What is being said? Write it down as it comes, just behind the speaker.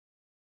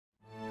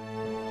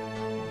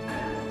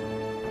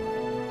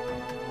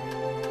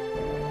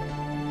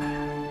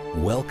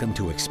Welcome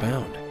to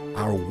Expound,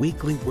 our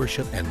weekly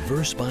worship and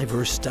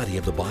verse-by-verse study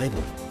of the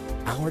Bible.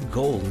 Our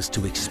goal is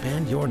to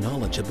expand your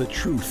knowledge of the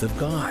truth of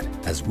God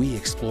as we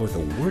explore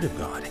the Word of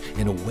God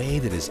in a way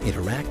that is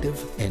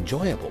interactive,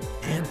 enjoyable,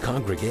 and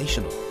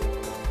congregational.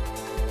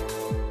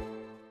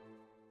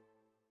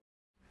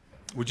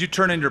 Would you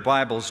turn in your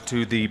Bibles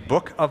to the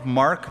book of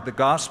Mark, the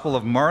Gospel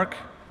of Mark,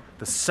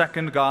 the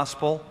second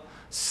Gospel,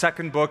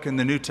 second book in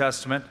the New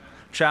Testament,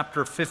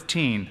 chapter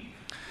 15.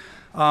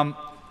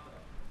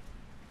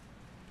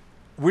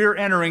 We're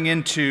entering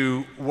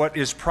into what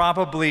is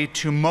probably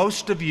to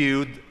most of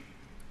you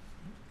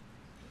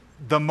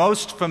the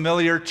most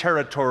familiar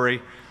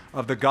territory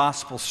of the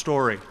gospel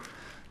story,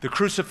 the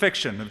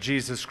crucifixion of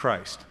Jesus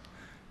Christ.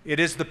 It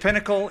is the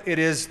pinnacle, it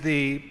is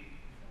the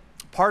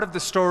part of the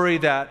story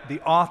that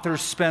the authors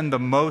spend the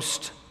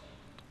most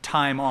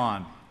time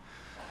on.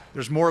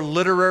 There's more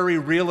literary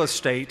real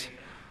estate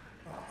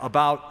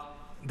about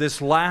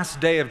this last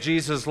day of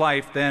Jesus'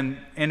 life than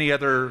any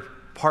other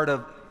part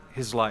of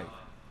his life.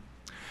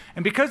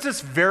 And because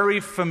it's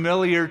very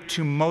familiar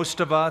to most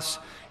of us,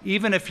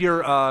 even if you're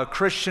a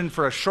Christian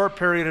for a short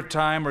period of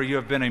time or you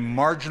have been a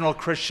marginal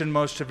Christian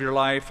most of your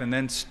life and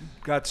then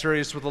got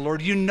serious with the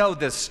Lord, you know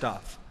this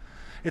stuff.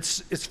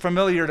 It's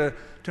familiar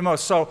to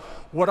most. So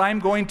what I'm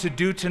going to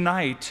do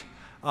tonight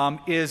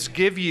is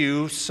give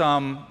you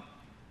some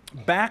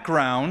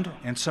background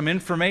and some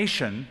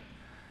information,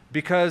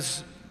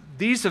 because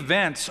these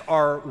events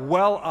are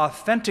well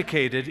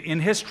authenticated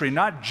in history,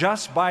 not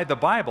just by the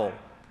Bible,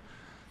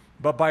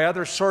 but by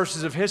other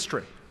sources of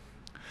history.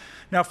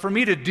 Now, for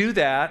me to do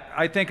that,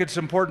 I think it's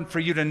important for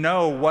you to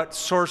know what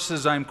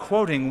sources I'm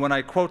quoting when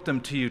I quote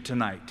them to you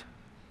tonight.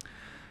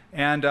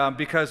 And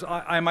because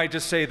I might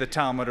just say the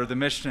Talmud or the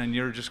Mishnah, and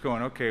you're just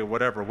going, okay,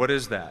 whatever, what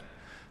is that?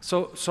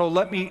 So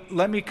let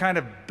me kind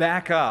of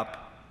back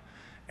up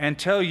and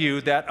tell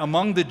you that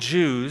among the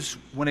Jews,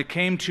 when it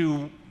came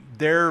to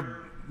their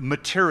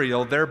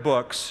material, their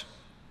books,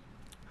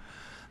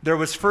 there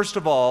was first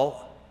of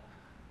all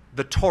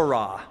the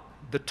Torah.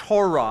 The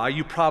Torah,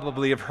 you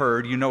probably have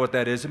heard, you know what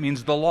that is. It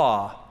means the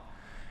law.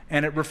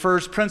 And it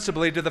refers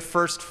principally to the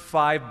first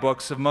 5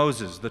 books of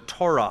Moses, the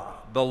Torah,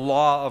 the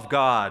law of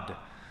God.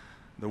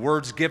 The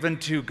words given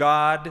to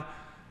God,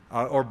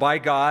 or by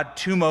God,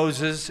 to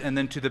Moses and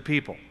then to the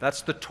people.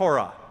 That's the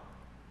Torah.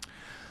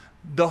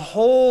 The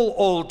whole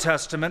Old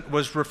Testament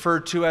was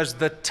referred to as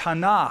the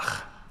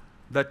Tanakh.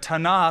 The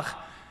Tanakh,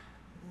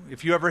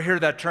 if you ever hear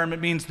that term, it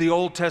means the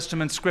Old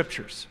Testament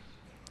scriptures.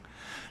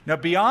 Now,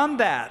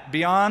 beyond that,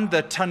 beyond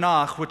the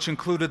Tanakh, which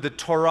included the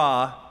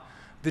Torah,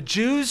 the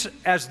Jews,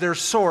 as their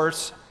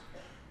source,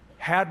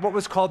 had what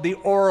was called the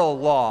oral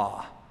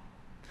law.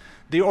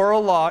 The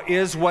oral law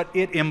is what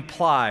it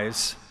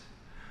implies.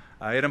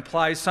 It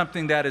implies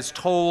something that is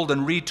told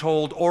and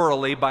retold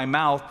orally by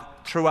mouth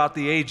throughout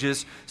the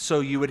ages, so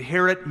you would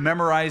hear it,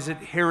 memorize it,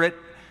 hear it,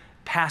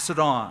 pass it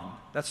on.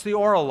 That's the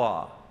oral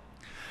law.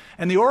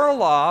 And the oral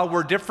law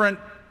were different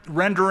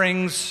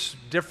renderings,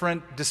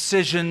 different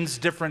decisions,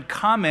 different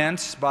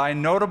comments by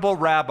notable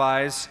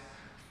rabbis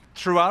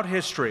throughout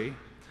history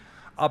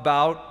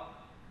about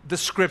the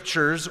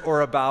scriptures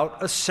or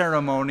about a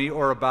ceremony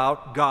or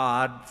about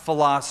God,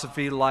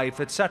 philosophy, life,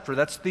 etc.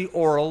 That's the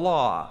oral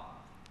law.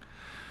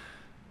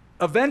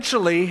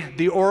 Eventually,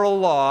 the oral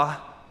law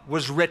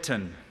was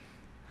written,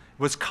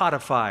 was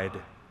codified,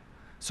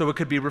 so it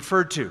could be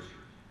referred to.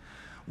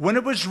 When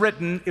it was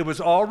written, it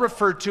was all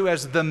referred to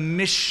as the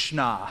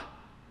Mishnah.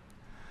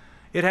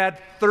 It had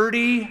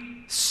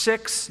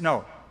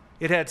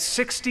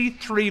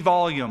 63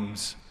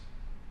 volumes,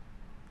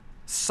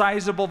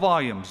 sizable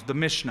volumes, the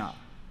Mishnah.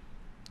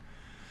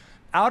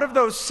 Out of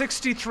those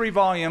 63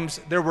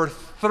 volumes, there were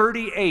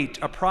 38,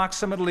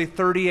 approximately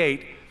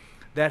 38,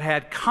 that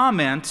had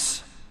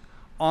comments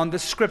on the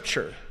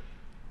scripture,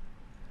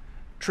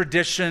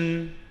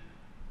 tradition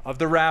of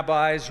the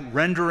rabbis,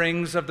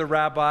 renderings of the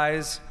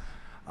rabbis,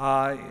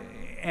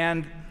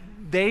 and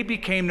they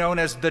became known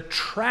as the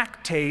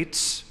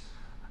tractates,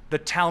 the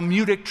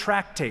Talmudic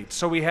tractates.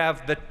 So we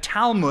have the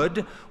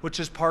Talmud, which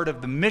is part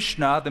of the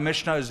Mishnah. The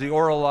Mishnah is the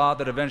oral law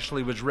that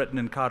eventually was written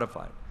and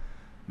codified.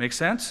 Make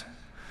sense?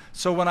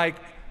 So when I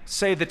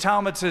say the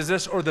Talmud says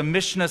this or the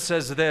Mishnah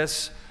says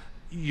this,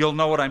 you'll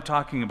know what I'm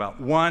talking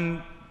about.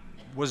 One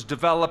was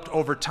developed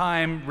over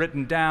time,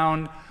 written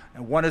down,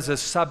 and one is a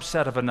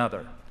subset of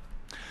another.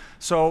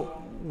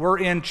 So we're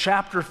in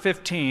chapter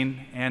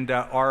 15, and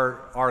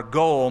our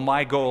goal,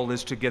 my goal,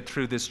 is to get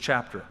through this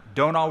chapter.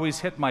 Don't always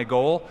hit my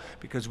goal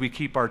because we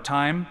keep our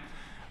time,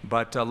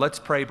 but let's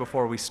pray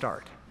before we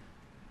start.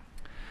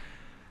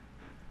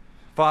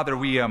 Father,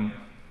 we are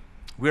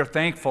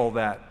thankful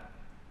that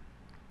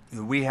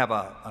we have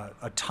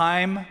a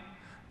time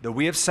that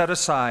we have set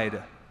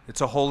aside.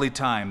 It's a holy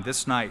time,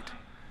 this night,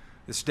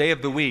 this day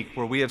of the week,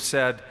 where we have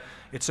said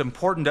it's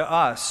important to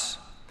us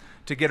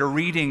to get a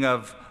reading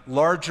of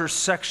larger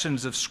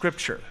sections of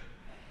Scripture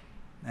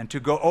and to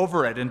go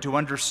over it and to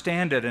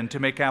understand it and to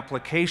make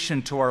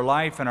application to our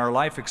life and our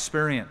life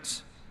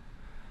experience.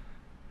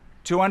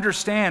 to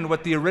understand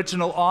what the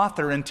original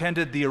author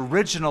intended the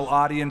original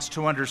audience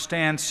to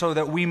understand, so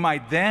that we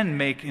might then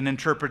make an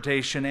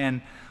interpretation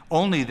and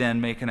only then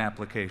make an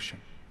application.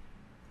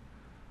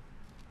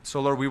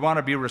 So, Lord, we want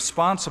to be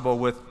responsible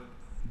with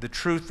the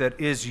truth that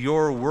is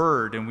your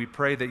word, and we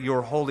pray that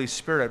your Holy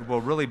Spirit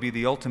will really be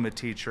the ultimate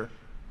teacher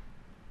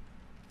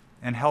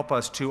and help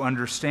us to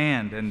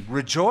understand and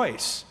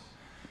rejoice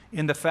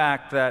in the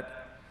fact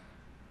that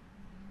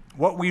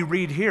what we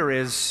read here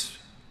is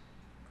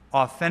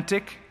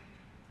authentic,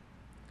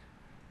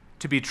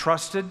 to be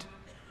trusted,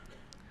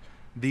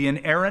 the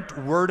inerrant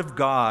Word of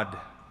God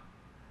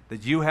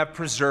that you have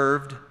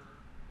preserved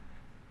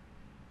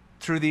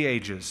through the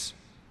ages.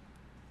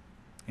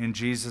 In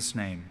Jesus'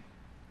 name,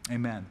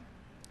 amen.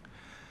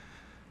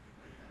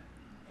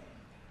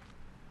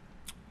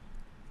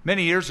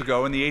 Many years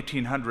ago, in the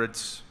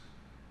 1800s,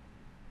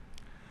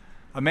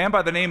 a man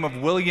by the name of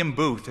William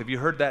Booth, have you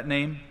heard that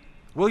name?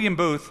 William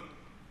Booth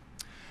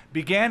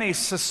began a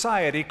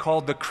society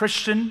called the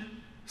Christian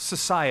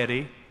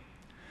Society,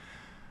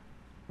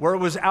 where it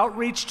was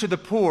outreach to the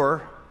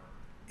poor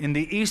in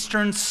the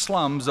eastern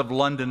slums of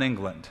London,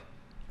 England.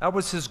 That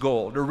was his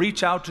goal, to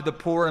reach out to the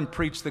poor and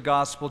preach the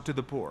gospel to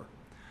the poor.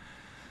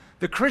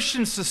 The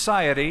Christian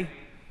Society,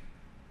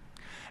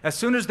 as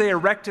soon as they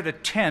erected a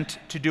tent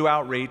to do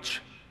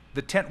outreach,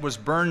 the tent was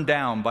burned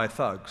down by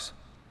thugs.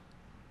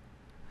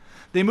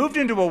 They moved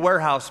into a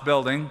warehouse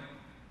building,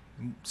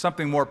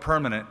 something more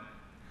permanent,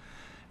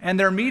 and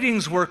their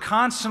meetings were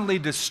constantly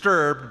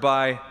disturbed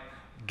by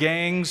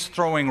gangs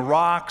throwing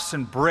rocks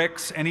and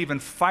bricks and even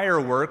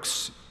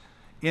fireworks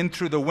in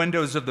through the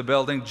windows of the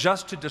building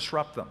just to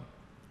disrupt them.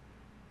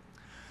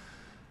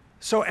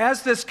 So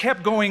as this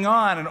kept going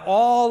on and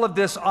all of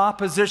this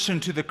opposition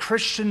to the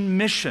Christian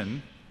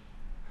mission,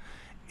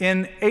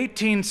 in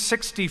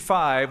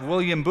 1865,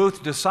 William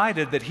Booth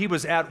decided that he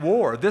was at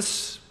war.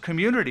 This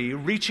community,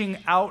 reaching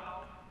out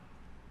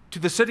to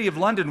the city of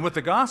London with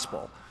the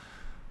gospel,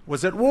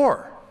 was at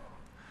war.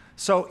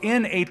 So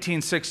in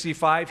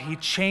 1865, he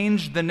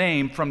changed the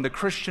name from the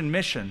Christian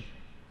Mission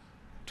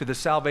to the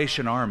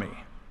Salvation Army.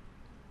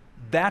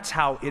 That's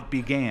how it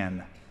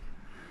began.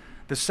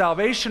 The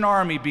Salvation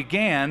Army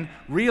began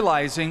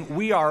realizing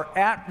we are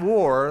at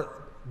war.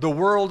 The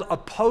world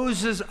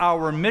opposes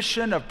our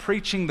mission of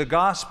preaching the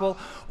gospel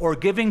or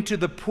giving to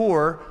the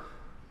poor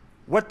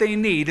what they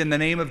need in the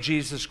name of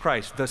Jesus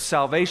Christ. The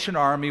Salvation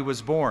Army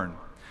was born.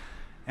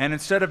 And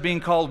instead of being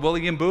called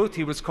William Booth,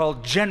 he was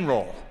called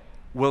General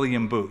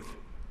William Booth.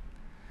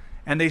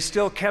 And they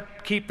still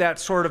keep that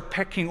sort of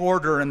pecking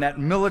order and that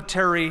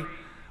military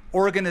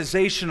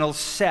organizational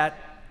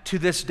set to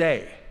this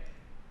day.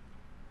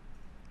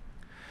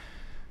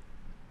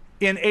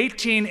 In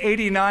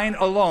 1889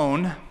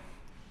 alone,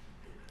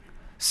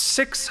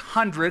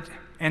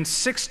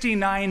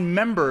 669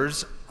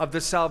 members of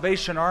the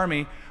Salvation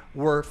Army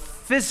were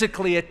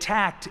physically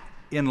attacked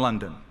in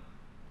London.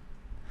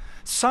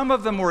 Some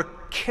of them were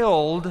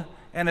killed,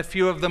 and a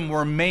few of them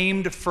were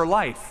maimed for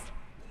life.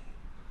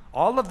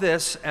 All of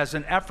this as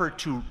an effort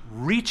to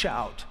reach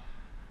out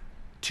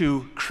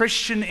to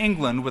Christian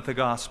England with the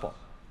gospel.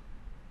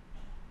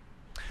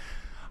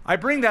 I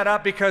bring that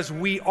up because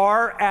we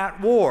are at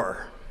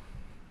war.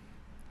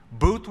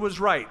 Booth was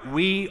right.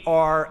 We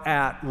are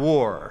at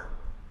war.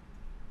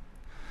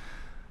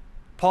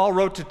 Paul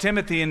wrote to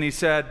Timothy and he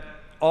said,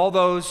 all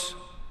those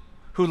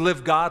who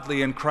live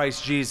godly in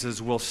Christ Jesus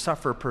will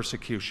suffer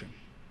persecution.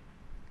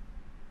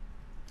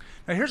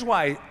 Now here's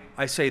why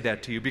I say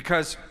that to you,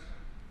 because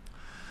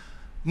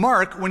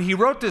Mark, when he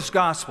wrote this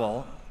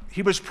gospel,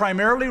 he was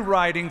primarily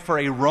writing for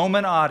a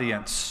Roman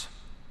audience.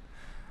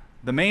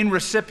 The main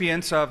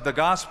recipients of the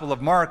Gospel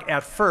of Mark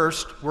at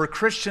first were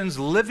Christians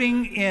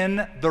living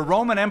in the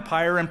Roman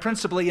Empire and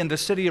principally in the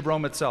city of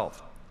Rome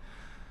itself.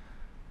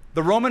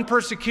 The Roman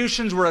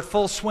persecutions were at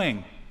full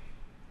swing.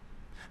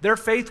 Their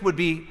faith would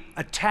be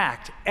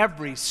attacked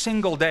every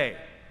single day.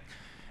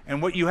 And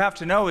what you have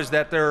to know is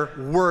that there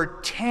were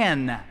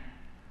 10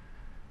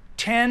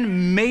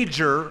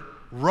 major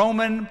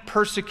Roman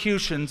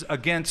persecutions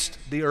against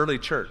the early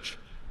church.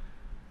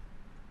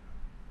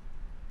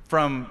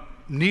 From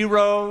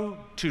Nero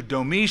to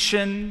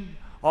Domitian,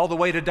 all the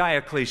way to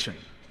Diocletian.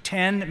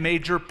 10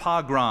 major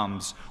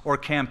pogroms or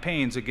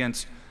campaigns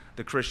against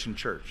the Christian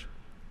church.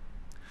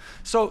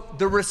 So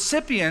the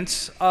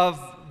recipients of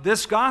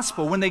this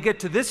gospel, when they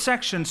get to this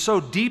section so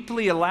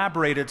deeply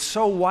elaborated,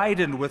 so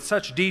widened with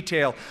such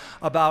detail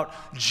about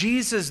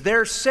Jesus,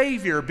 their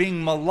Savior,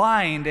 being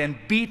maligned and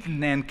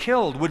beaten and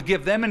killed, would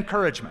give them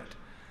encouragement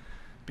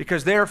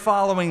because they're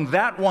following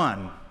that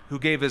one who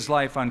gave his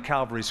life on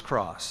Calvary's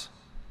cross.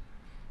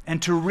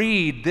 And to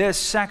read this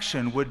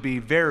section would be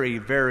very,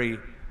 very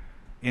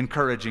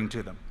encouraging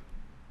to them.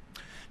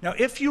 Now,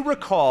 if you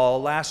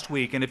recall last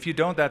week, and if you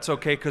don't, that's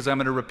okay because I'm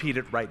going to repeat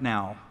it right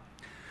now.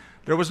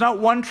 There was not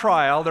one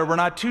trial, there were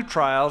not two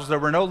trials, there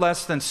were no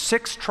less than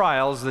 6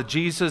 trials that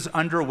Jesus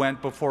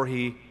underwent before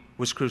he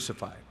was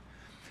crucified.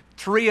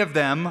 3 of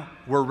them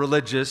were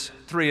religious,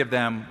 3 of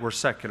them were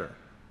secular.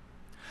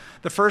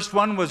 The first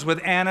one was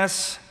with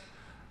Annas,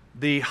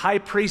 the high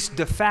priest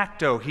de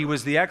facto. He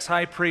was the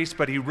ex-high priest,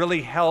 but he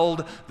really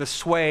held the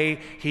sway.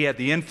 He had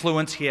the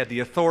influence, he had the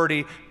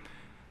authority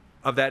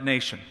of that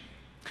nation.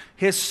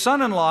 His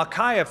son-in-law,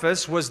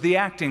 Caiaphas, was the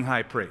acting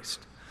high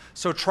priest.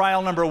 So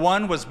trial number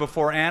 1 was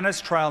before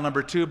Annas, trial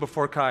number 2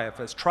 before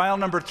Caiaphas. Trial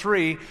number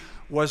 3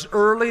 was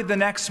early the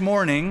next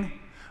morning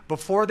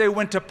before they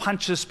went to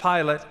Pontius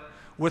Pilate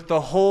with the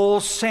whole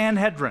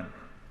Sanhedrin.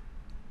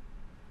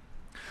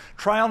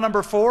 Trial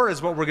number 4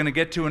 is what we're going to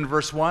get to in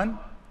verse 1,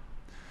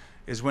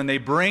 is when they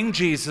bring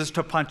Jesus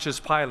to Pontius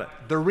Pilate.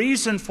 The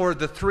reason for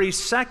the 3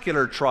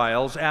 secular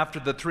trials after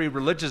the 3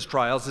 religious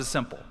trials is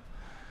simple.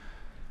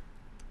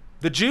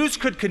 The Jews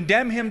could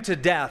condemn him to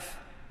death,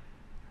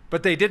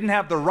 but they didn't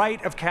have the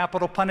right of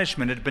capital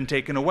punishment. It had been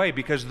taken away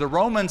because the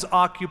Romans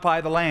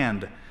occupy the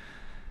land.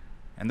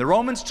 And the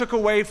Romans took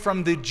away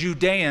from the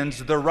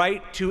Judeans the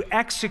right to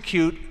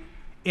execute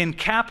in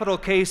capital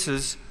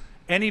cases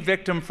any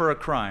victim for a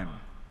crime.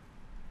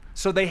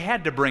 So they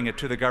had to bring it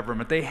to the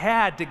government. They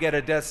had to get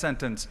a death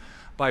sentence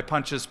by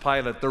Pontius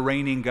Pilate, the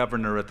reigning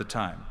governor at the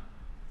time.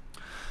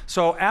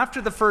 So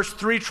after the first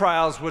 3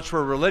 trials, which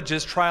were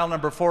religious, trial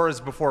number 4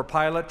 is before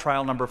Pilate.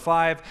 Trial number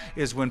 5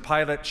 is when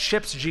Pilate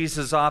ships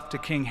Jesus off to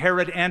King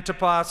Herod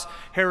Antipas.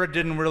 Herod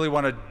didn't really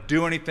want to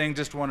do anything,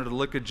 just wanted to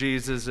look at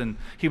Jesus, and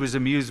he was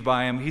amused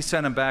by him. He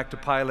sent him back to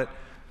Pilate,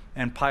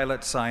 and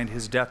Pilate signed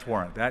his death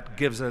warrant. That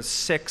gives us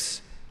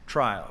 6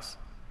 trials.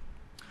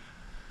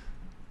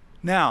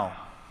 Now,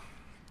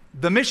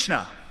 the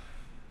Mishnah,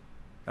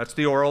 that's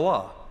the oral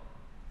law,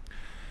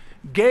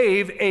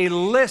 gave a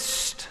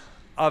list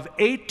of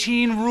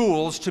 18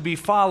 rules to be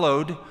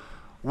followed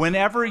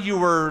whenever you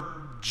were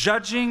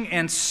judging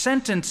and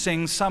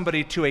sentencing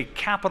somebody to a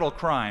capital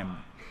crime.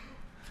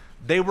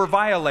 They were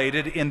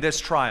violated in this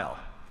trial.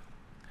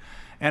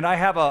 And I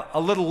have a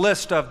little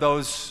list of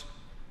those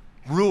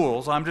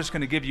rules. I'm just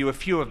going to give you a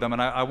few of them,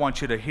 and I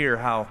want you to hear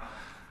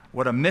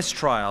what a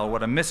mistrial,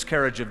 what a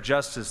miscarriage of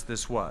justice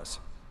this was.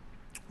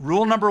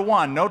 Rule number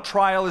 1, no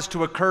trial is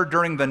to occur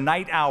during the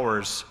night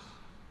hours.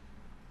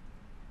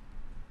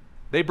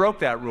 They broke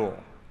that rule.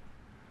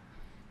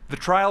 The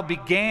trial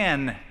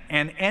began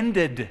and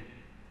ended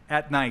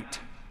at night.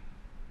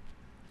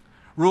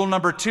 Rule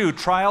number 2,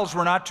 trials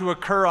were not to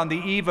occur on the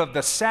eve of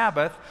the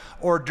Sabbath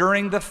or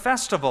during the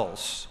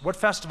festivals. What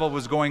festival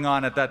was going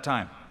on at that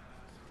time?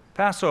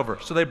 Passover.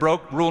 So they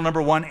broke rule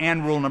number 1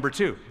 and rule number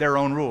 2, their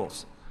own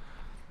rules.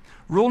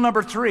 Rule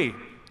number 3,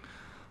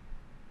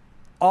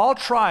 all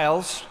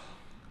trials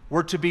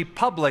were to be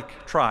public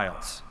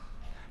trials,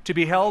 to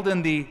be held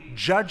in the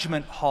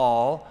judgment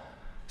hall.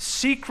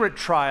 Secret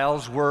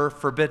trials were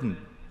forbidden.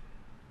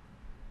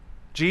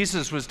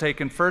 Jesus was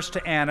taken first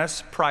to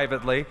Annas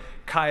privately,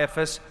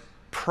 Caiaphas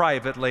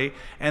privately,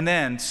 and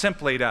then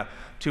simply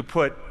to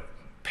put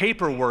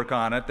paperwork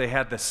on it, they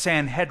had the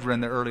Sanhedrin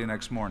the early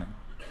next morning.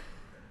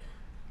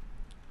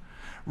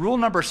 Rule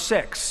number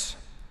 6,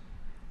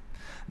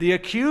 the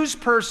accused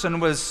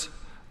person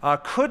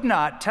could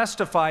not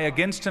testify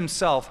against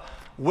himself.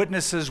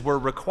 Witnesses were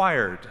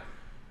required.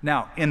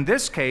 Now, in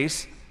this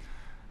case,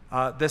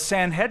 the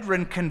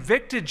Sanhedrin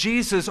convicted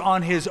Jesus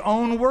on his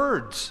own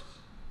words.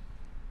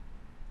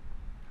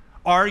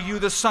 Are you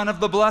the Son of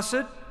the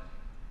Blessed?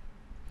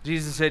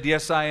 Jesus said,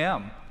 yes, I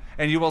am.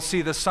 And you will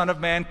see the Son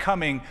of Man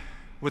coming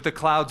with the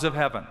clouds of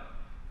heaven.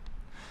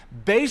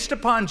 Based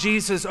upon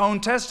Jesus' own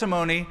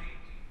testimony,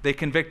 they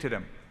convicted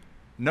him.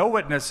 No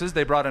witnesses.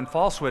 They brought in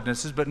false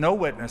witnesses, but no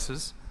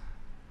witnesses.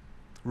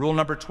 Rule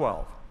number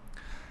 12.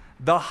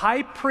 The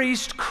high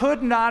priest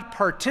could not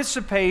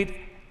participate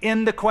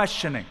in the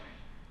questioning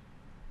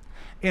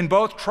in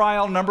both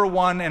trial number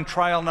 1 and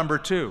trial number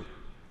 2.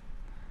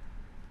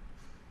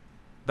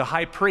 The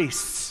high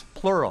priests,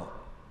 plural,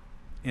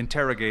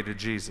 interrogated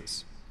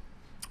Jesus.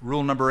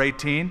 Rule number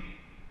 18,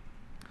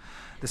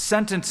 the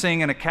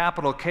sentencing in a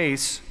capital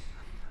case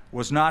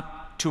was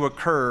not to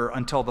occur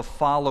until the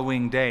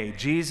following day.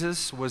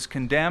 Jesus was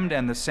condemned,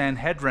 and the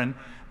Sanhedrin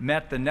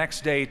met the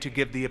next day to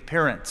give the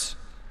appearance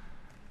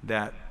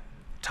that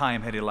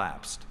time had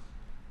elapsed.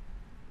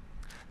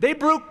 They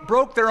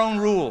broke their own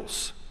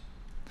rules.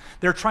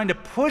 They're trying to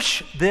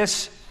push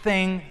this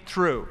thing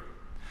through.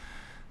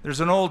 There's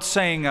an old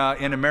saying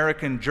in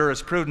American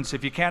jurisprudence,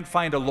 if you can't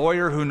find a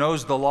lawyer who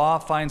knows the law,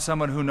 find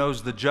someone who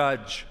knows the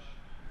judge.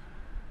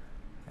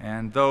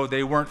 And though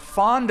they weren't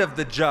fond of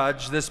the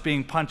judge, this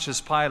being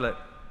Pontius Pilate,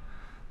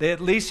 they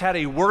at least had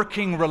a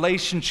working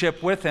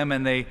relationship with him,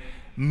 and they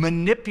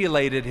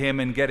manipulated him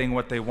in getting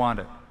what they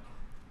wanted.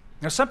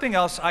 Now, something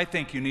else I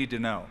think you need to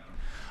know.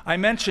 I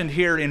mentioned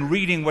here in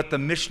reading what the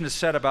Mishnah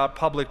said about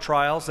public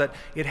trials that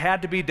it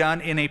had to be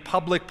done in a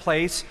public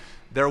place.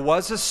 There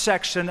was a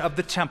section of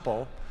the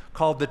temple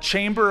called the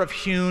Chamber of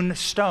Hewn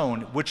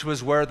Stone, which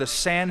was where the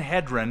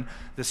Sanhedrin,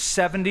 the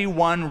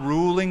 71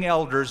 ruling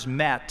elders,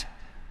 met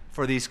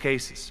for these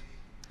cases.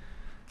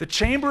 The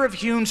Chamber of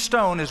Hewn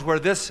Stone is where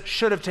this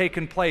should have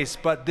taken place,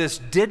 but this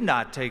did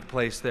not take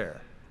place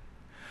there.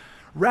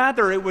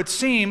 Rather, it would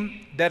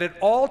seem that it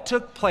all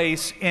took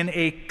place in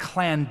a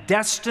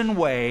clandestine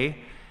way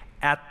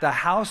at the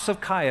house of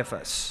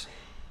Caiaphas.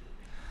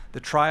 The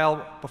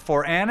trial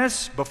before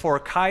Annas, before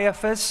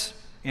Caiaphas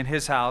in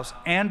his house,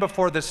 and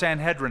before the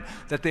Sanhedrin,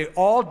 that they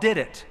all did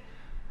it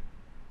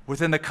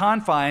within the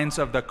confines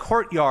of the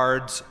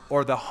courtyards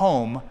or the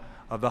home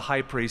of the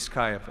high priest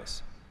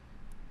Caiaphas.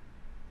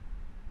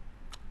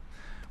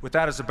 With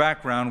that as a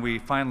background, we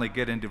finally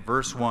get into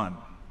verse 1.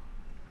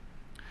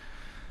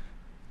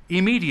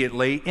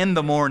 Immediately in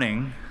the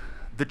morning,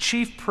 the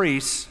chief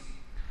priests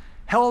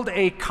held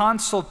a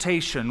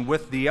consultation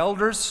with the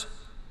elders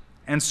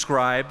and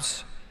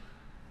scribes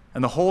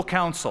and the whole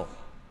council.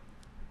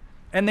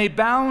 And they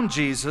bound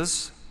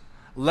Jesus,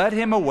 led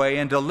him away,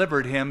 and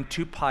delivered him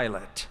to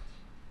Pilate.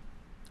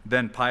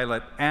 Then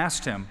Pilate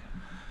asked him,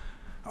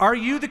 "Are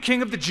you the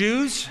king of the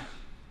Jews?"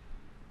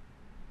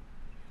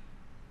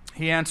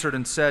 He answered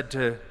and said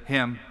to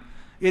him,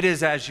 "It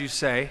is as you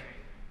say."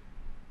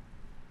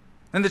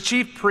 And the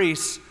chief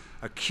priests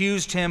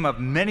accused him of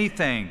many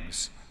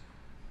things,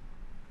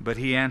 but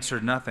he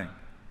answered nothing.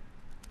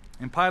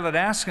 And Pilate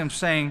asked him,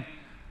 saying,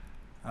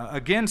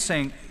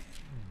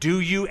 "Do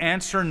you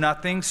answer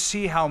nothing?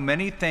 See how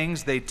many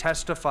things they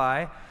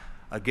testify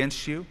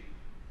against you?"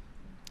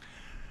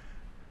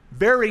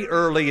 Very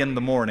early in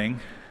the morning,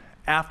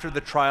 after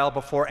the trial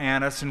before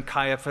Annas and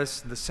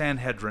Caiaphas, the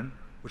Sanhedrin,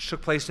 which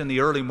took place in the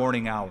early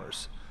morning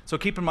hours. So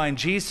keep in mind,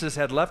 Jesus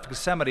had left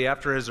Gethsemane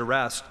after his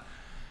arrest,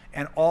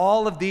 and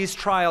all of these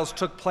trials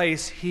took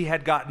place. He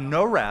had gotten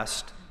no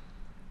rest.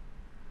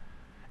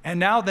 And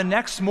now the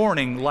next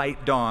morning,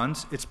 light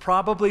dawns. It's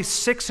probably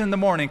 6 in the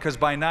morning, because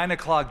by 9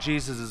 o'clock,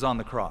 Jesus is on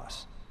the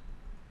cross.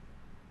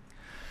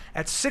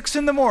 At 6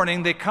 in the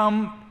morning, they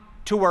come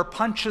to where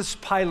Pontius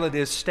Pilate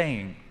is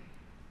staying.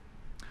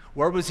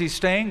 Where was he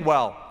staying?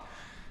 Well,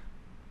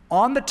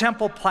 on the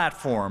temple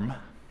platform,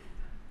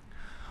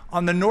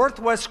 on the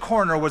northwest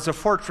corner was a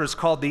fortress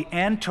called the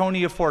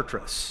Antonia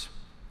Fortress,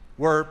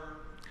 where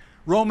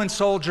Roman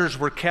soldiers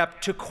were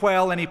kept to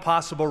quell any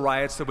possible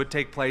riots that would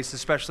take place,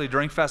 especially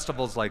during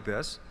festivals like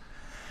this,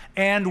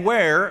 and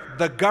where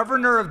the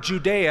governor of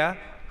Judea,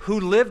 who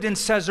lived in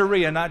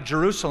Caesarea, not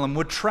Jerusalem,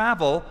 would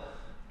travel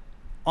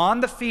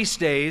on the feast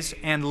days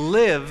and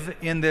live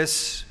in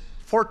this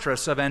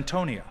fortress of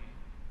Antonia.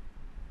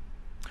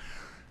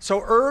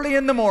 So early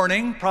in the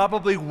morning,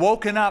 probably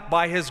woken up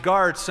by his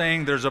guards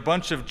saying, "There's a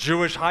bunch of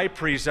Jewish high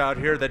priests out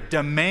here that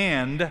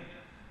demand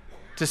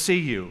to see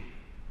you."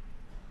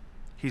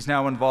 He's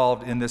now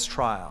involved in this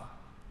trial.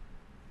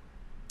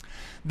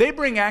 They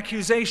bring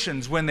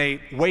accusations when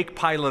they wake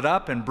Pilate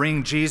up and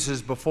bring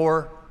Jesus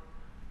before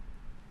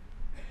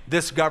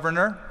this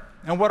governor.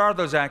 And what are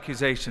those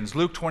accusations?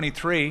 Luke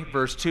 23,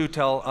 verse 2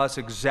 tell us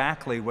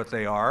exactly what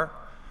they are.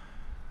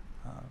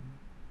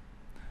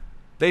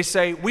 They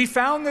say, "We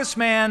found this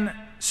man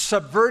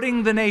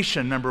subverting the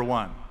nation," number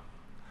 1.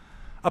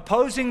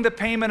 "Opposing the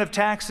payment of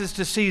taxes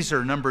to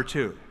Caesar," number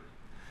 2.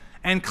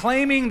 "And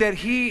claiming that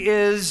he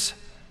is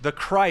the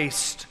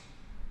Christ,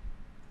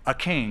 a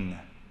king."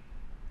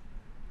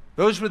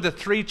 Those were the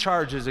 3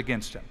 charges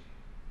against him.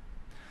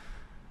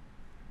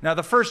 Now,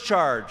 the first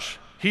charge,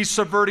 he's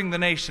subverting the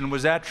nation,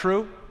 was that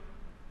true?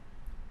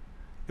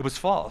 It was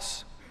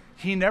false.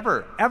 He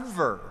never,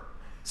 ever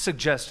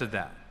suggested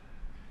that.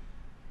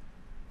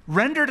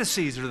 "Render to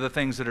Caesar the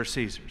things that are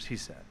Caesar's," he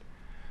said.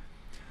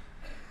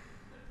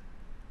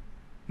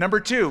 Number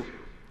 2,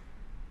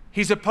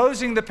 he's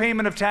opposing the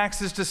payment of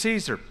taxes to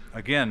Caesar.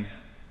 Again,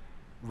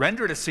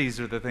 render to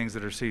Caesar the things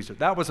that are Caesar.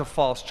 That was a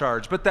false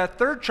charge. But that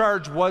third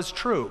charge was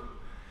true.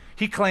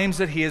 He claims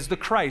that he is the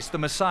Christ, the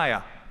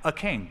Messiah, a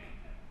king.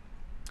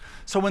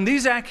 So when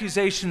these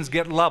accusations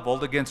get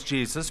leveled against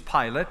Jesus,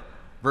 Pilate,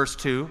 verse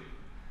 2,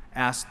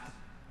 asked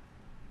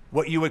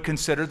what you would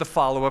consider the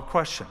follow-up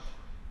question.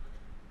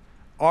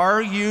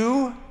 "Are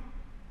you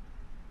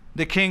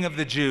the king of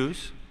the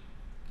Jews?"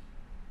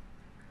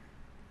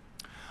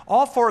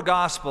 All 4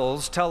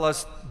 Gospels tell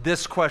us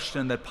this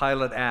question that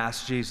Pilate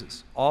asked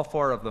Jesus. All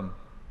 4 of them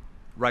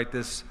write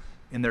this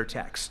in their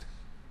text.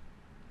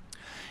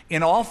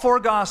 In all 4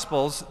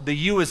 Gospels, the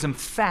 "you" is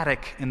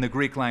emphatic in the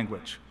Greek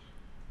language.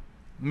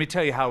 Let me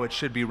tell you how it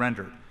should be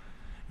rendered.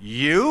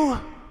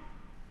 "You?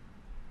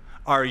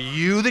 Are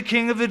you the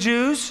king of the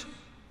Jews?"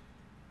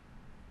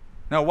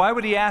 Now, why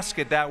would he ask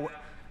it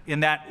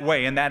in that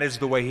way? And that is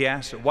the way he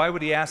asked it. Why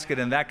would he ask it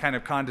in that kind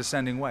of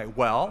condescending way?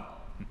 Well,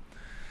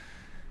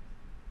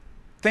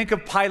 think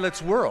of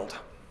Pilate's world.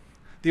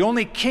 The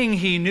only king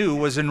he knew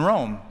was in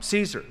Rome,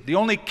 Caesar. The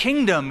only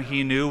kingdom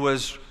he knew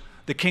was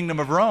the kingdom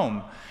of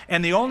Rome.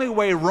 And the only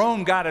way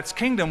Rome got its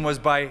kingdom was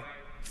by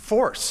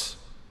force.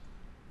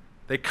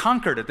 They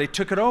conquered it. They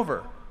took it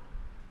over.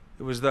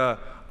 It was the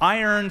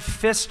iron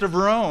fist of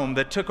Rome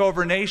that took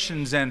over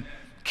nations and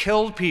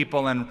killed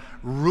people and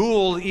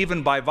ruled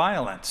even by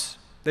violence.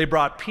 They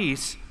brought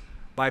peace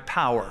by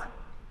power.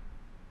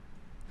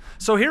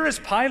 So here is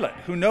Pilate,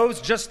 who knows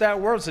just that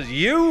word, says,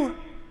 "You,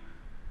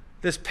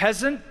 this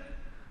peasant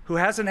who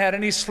hasn't had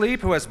any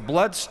sleep, who has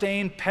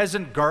blood-stained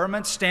peasant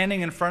garments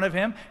standing in front of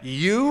him,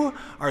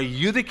 are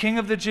you the king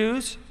of the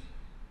Jews?"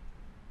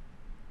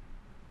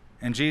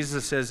 And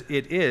Jesus says,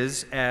 "It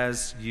is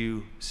as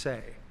you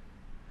say."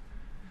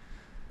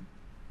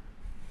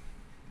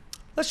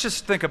 Let's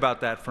just think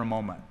about that for a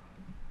moment.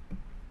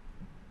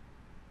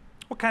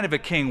 What kind of a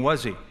king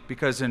was he?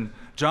 Because in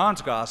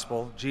John's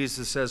gospel,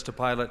 Jesus says to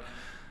Pilate,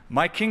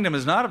 my kingdom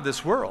is not of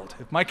this world.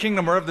 If my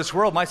kingdom were of this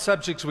world, my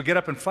subjects would get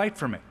up and fight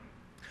for me.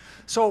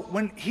 So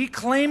when he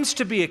claims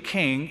to be a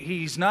king,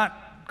 he's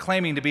not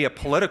claiming to be a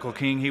political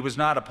king. He was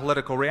not a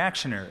political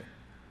reactionary.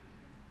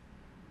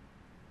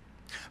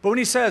 But when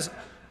he says,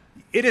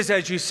 it is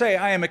as you say,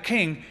 I am a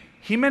king,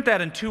 he meant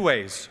that in two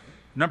ways.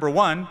 Number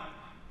one,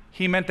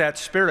 he meant that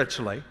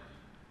spiritually.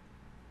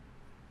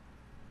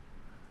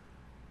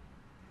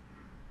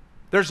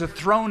 There's a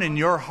throne in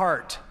your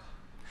heart.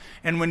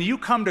 And when you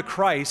come to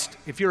Christ,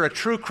 if you're a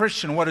true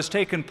Christian, what has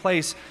taken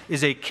place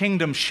is a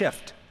kingdom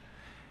shift.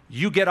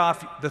 You get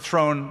off the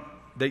throne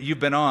that you've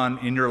been on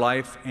in your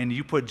life, and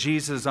you put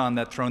Jesus on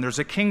that throne. There's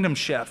a kingdom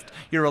shift.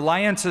 Your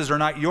alliances are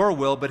not your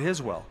will, but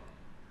his will.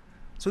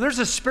 So there's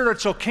a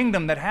spiritual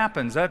kingdom that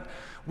happens. That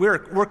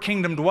we're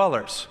kingdom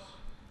dwellers.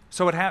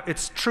 So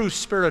it's true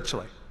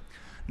spiritually.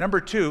 Number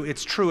two,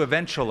 it's true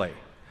eventually.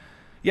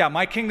 Yeah,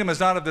 my kingdom is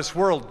not of this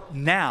world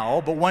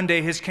now, but one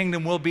day his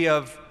kingdom will be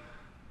of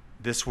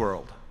this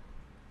world.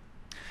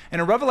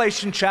 And in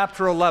Revelation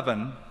chapter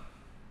 11,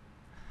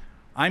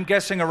 I'm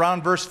guessing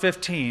around verse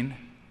 15,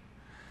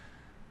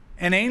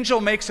 an angel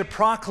makes a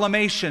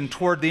proclamation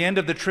toward the end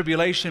of the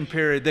tribulation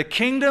period. The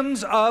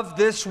kingdoms of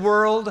this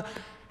world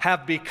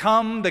have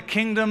become the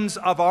kingdoms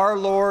of our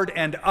Lord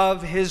and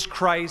of his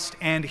Christ,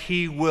 and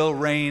he will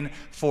reign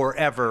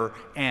forever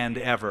and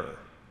ever.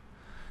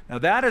 Now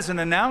that is an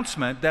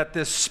announcement that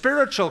this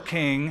spiritual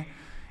king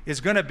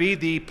is going to be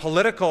the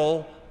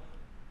political,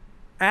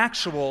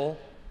 actual,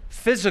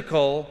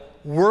 physical,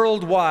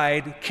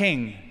 worldwide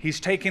king. He's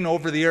taking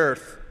over the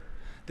earth.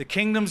 The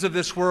kingdoms of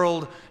this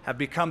world have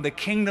become the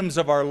kingdoms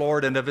of our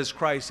Lord and of his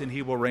Christ, and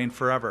he will reign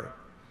forever.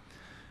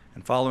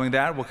 And following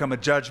that will come a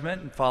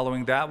judgment, and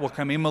following that will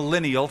come a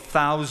millennial,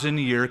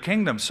 1,000-year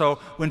kingdom. So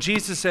when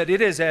Jesus said,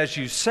 it is as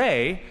you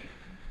say,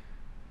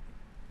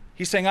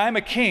 he's saying, I'm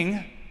a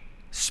king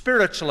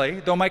spiritually,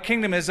 though my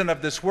kingdom isn't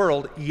of this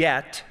world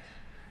yet,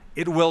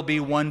 it will be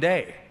one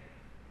day.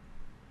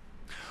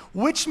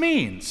 Which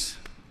means,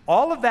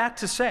 all of that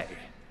to say,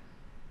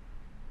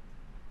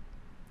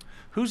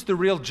 who's the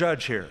real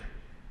judge here?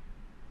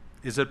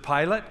 Is it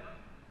Pilate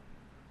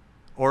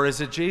or is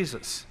it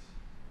Jesus?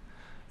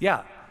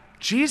 Yeah,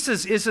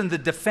 Jesus isn't the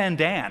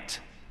defendant,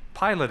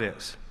 Pilate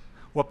is.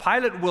 What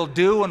Pilate will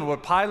do and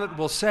what Pilate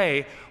will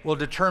say will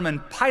determine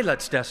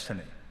Pilate's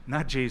destiny,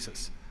 not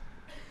Jesus.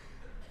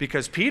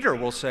 Because Peter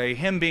will say,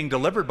 him being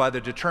delivered by the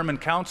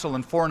determined counsel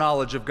and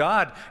foreknowledge of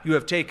God, you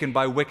have taken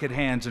by wicked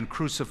hands and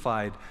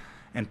crucified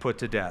and put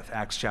to death,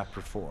 Acts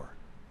chapter 4.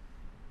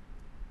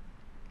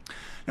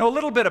 Now, a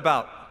little bit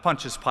about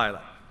Pontius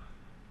Pilate.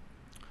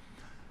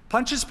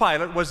 Pontius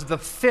Pilate was the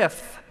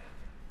fifth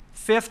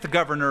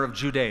governor of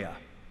Judea.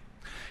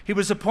 He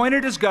was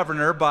appointed as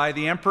governor by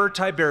the Emperor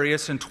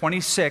Tiberius in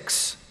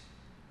 26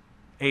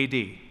 AD.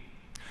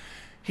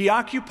 He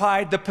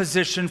occupied the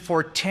position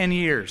for 10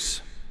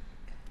 years.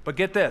 But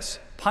get this,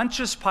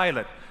 Pontius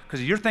Pilate,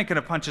 because you're thinking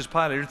of Pontius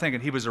Pilate, you're thinking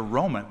he was a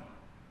Roman.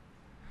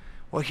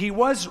 Well, he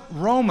was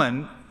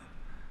Roman,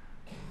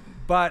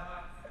 but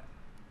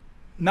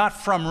not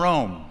from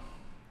Rome.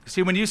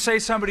 See, when you say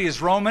somebody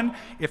is Roman,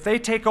 if they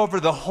take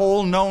over the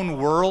whole known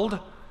world,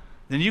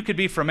 then you could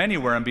be from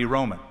anywhere and be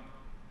Roman.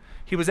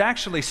 He was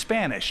actually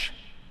Spanish.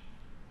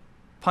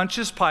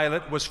 Pontius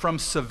Pilate was from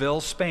Seville,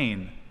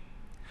 Spain.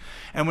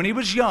 And when he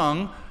was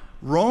young,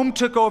 Rome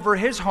took over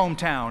his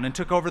hometown and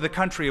took over the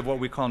country of what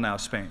we call now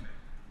Spain.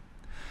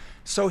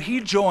 So he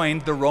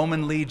joined the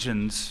Roman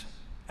legions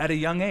at a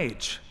young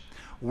age,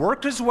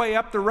 worked his way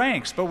up the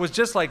ranks, but was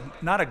just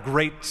like not a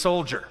great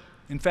soldier.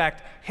 In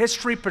fact,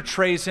 history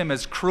portrays him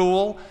as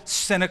cruel,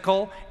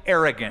 cynical,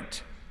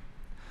 arrogant.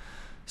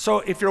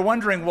 So if you're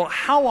wondering, well,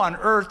 how on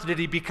earth did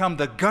he become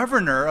the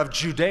governor of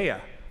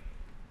Judea?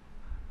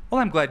 Well,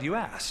 I'm glad you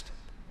asked.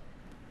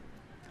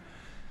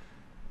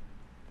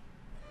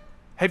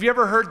 Have you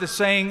ever heard the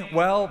saying,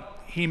 well,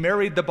 he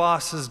married the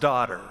boss's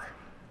daughter?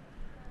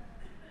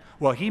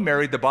 Well, he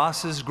married the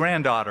boss's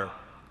granddaughter.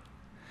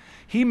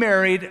 He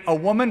married a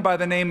woman by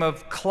the name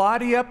of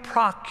Claudia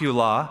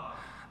Procula,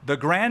 the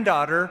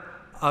granddaughter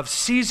of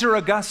Caesar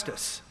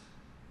Augustus.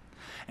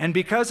 And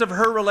because of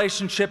her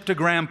relationship to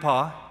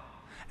Grandpa,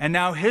 and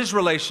now his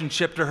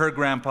relationship to her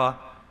grandpa,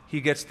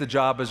 he gets the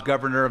job as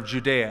governor of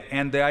Judea.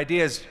 And the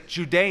idea is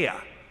Judea.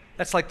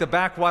 That's like the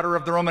backwater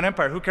of the Roman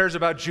Empire. Who cares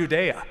about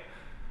Judea?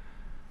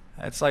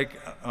 It's like,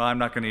 I'm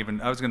not going to even,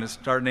 I was going to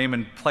start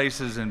naming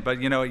places, but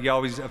you know, you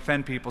always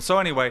offend people. So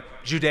anyway,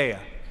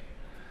 Judea.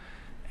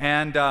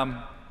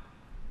 And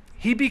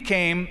he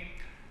became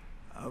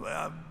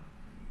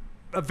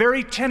a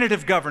very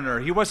tentative governor.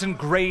 He wasn't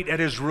great at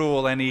his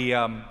rule, and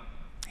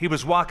he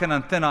was walking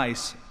on thin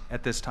ice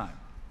at this time.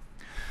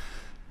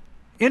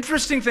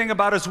 Interesting thing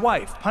about his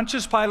wife,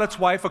 Pontius Pilate's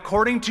wife,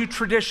 according to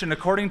tradition,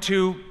 according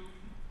to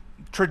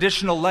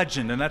traditional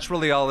legend, and that's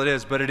really all it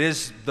is, but it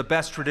is the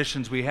best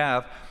traditions we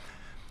have,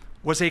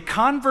 was a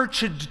convert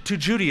to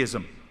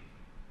Judaism.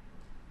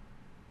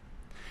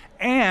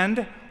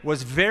 and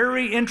was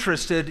very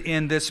interested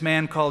in this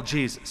man called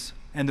Jesus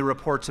and the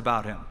reports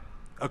about him.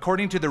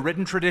 According to the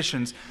written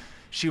traditions,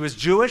 she was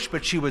Jewish,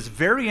 but she was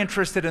very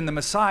interested in the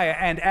Messiah.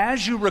 And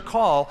as you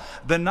recall,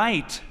 the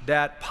night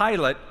that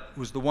Pilate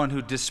was the one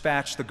who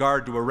dispatched the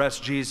guard to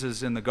arrest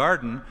Jesus in the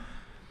garden,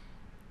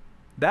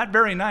 that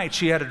very night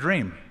she had a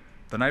dream,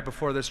 the night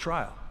before this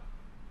trial.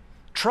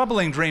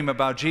 Troubling dream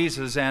about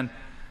Jesus, and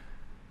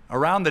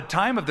around the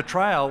time of the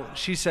trial,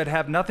 she said,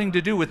 have nothing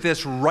to do with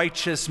this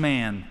righteous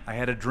man. I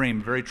had a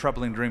dream, a very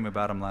troubling dream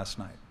about him last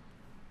night.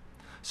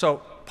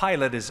 So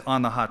Pilate is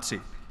on the hot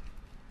seat.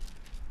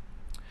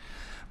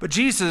 But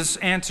Jesus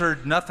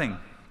answered nothing.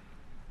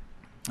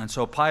 And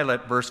so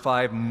Pilate, verse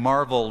 5,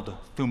 marveled.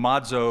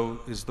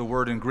 Thaumazo is the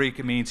word in Greek.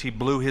 It means he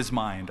blew his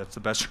mind. That's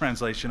the best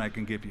translation I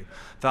can give you.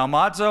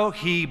 Thaumazo,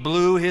 he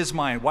blew his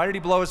mind. Why did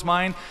he blow his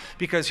mind?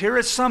 Because here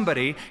is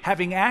somebody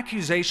having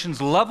accusations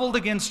leveled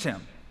against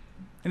him,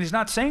 and he's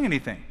not saying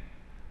anything.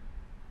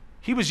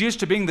 He was used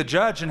to being the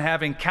judge and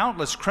having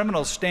countless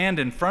criminals stand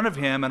in front of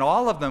him, and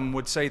all of them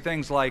would say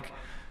things like,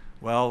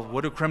 well,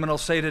 what do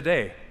criminals say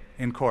today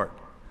in court?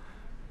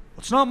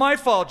 It's not my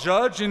fault,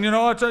 Judge, and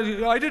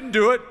I didn't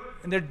do it.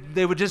 And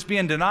they would just be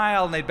in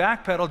denial and they'd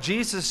backpedal.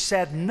 Jesus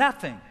said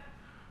nothing.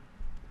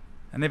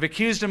 And they've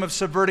accused him of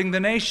subverting the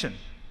nation,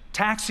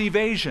 tax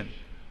evasion,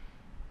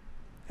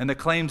 and the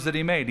claims that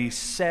he made. He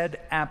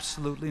said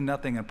absolutely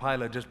nothing, and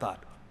Pilate just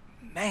thought,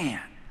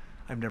 man,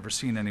 I've never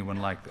seen anyone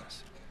like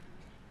this.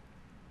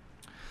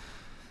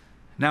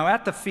 Now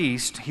at the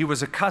feast, he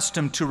was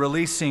accustomed to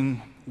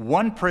releasing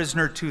one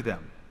prisoner to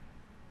them,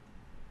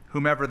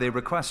 whomever they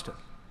requested.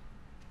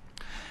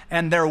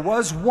 And there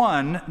was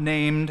one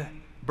named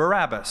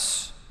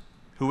Barabbas,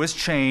 who was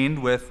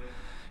chained with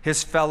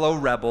his fellow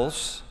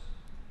rebels.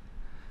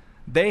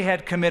 They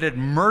had committed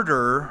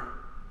murder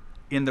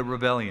in the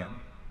rebellion.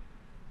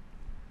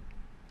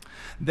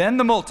 Then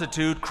the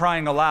multitude,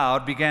 crying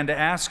aloud, began to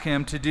ask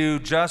him to do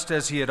just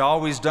as he had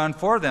always done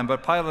for them.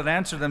 But Pilate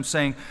answered them,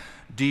 saying,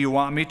 do you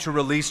want me to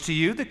release to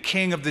you the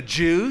King of the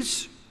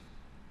Jews?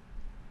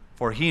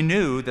 For he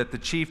knew that the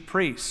chief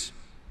priests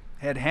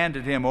had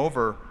handed him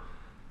over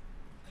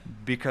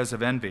because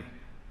of envy.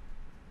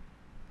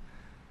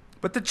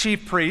 But the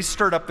chief priests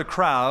stirred up the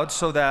crowd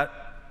so that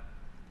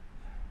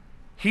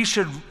he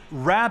should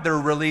rather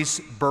release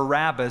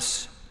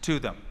Barabbas to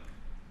them.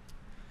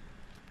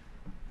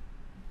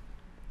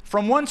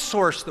 From one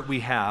source that we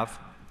have,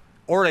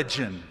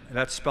 Origen,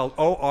 that's spelled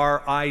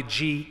O-R-I-G-E-N,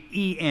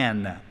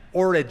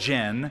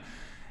 Origen.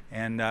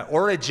 And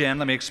Origen,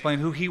 let me explain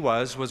who he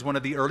was one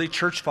of the early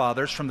church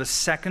fathers from the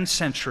 2nd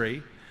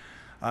century.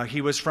 He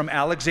was from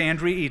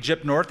Alexandria,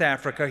 Egypt, North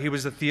Africa. He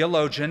was a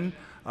theologian,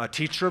 a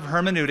teacher of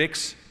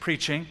hermeneutics,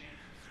 preaching,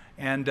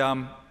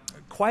 and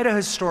quite a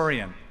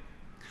historian.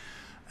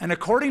 And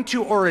according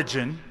to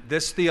Origen,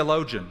 this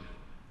theologian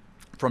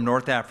from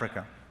North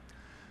Africa,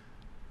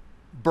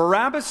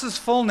 Barabbas'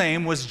 full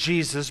name was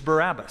Jesus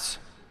Barabbas.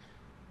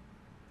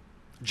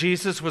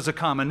 Jesus was a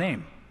common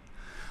name.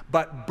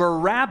 But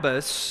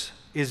Barabbas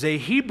is a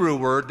Hebrew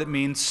word that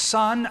means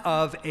son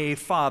of a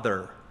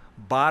father,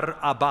 bar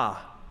Abba,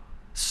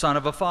 son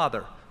of a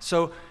father.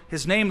 So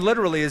his name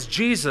literally is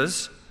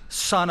Jesus,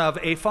 son of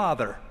a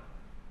father.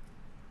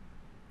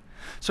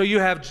 So you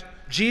have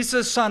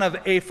Jesus, son of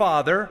a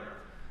father,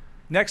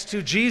 next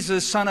to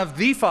Jesus, son of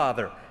the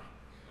Father.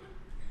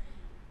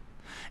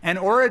 And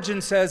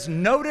Origen says,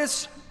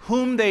 notice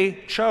whom they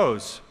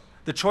chose.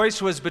 The choice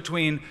was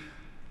between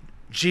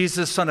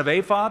Jesus, son of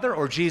a father,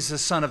 or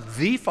Jesus, son of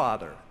the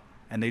Father.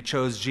 And they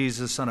chose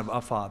Jesus, son of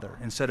a father,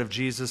 instead of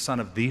Jesus, son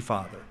of the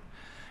Father.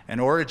 And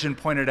Origen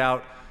pointed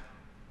out,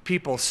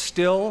 people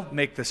still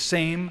make the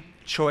same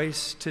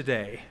choice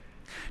today.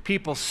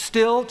 People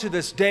still to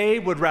this day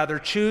would rather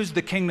choose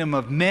the kingdom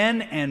of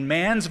men and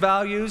man's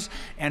values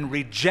and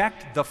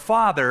reject the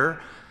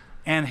Father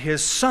and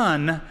his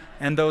Son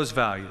and those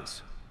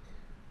values.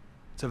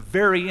 It's a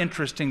very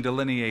interesting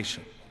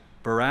delineation.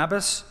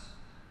 Barabbas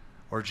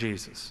or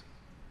Jesus.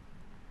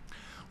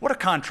 What a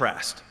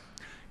contrast.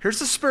 Here's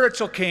the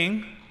spiritual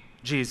king,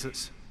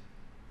 Jesus.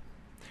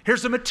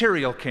 Here's the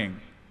material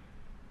king,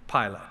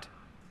 Pilate.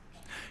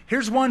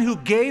 Here's one who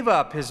gave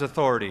up his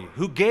authority,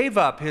 who gave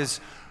up his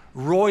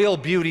royal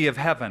beauty of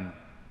heaven.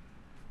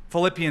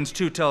 Philippians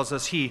 2 tells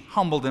us he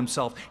humbled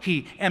himself,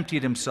 he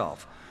emptied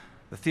himself.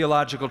 The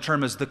theological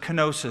term is the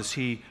kenosis.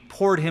 He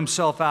poured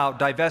himself out,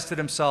 divested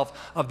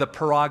himself of the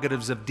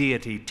prerogatives of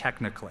deity,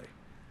 technically.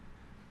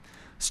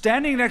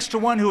 Standing next to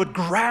one who would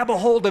grab a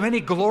hold of any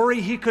glory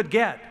he could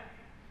get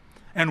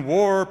and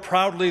wore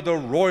proudly the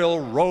royal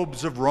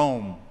robes of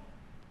Rome.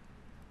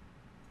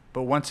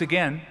 But once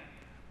again,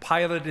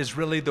 Pilate is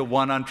really the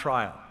one on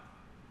trial.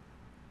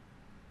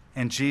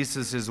 And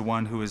Jesus is the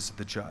one who is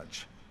the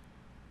judge.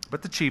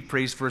 But the chief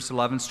priest, verse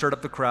 11, stirred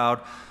up the crowd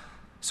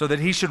so that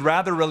he should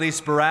rather release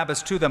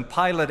Barabbas to them.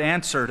 Pilate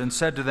answered and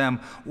said to them,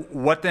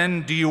 what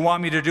then do you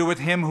want me to do with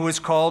him who is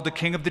called the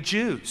King of the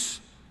Jews?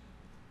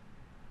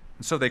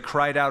 And so they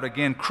cried out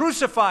again,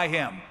 crucify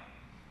him.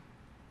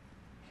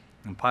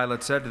 And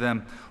Pilate said to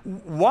them,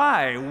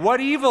 "Why? What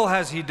evil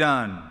has he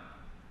done?"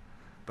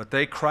 But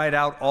they cried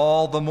out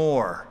all the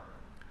more,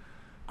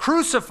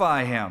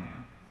 "Crucify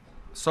him!"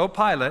 So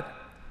Pilate,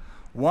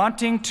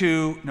 wanting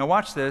to, now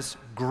watch this,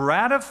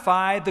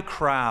 gratify the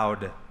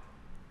crowd.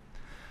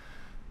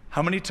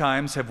 How many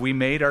times have we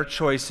made our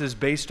choices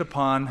based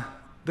upon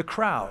the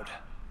crowd?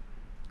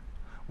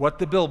 What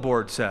the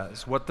billboard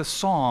says, what the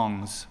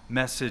song's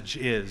message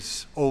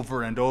is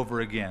over and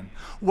over again,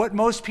 what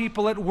most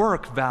people at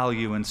work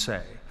value and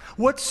say,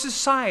 what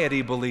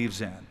society believes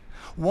in.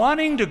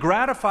 Wanting to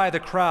gratify the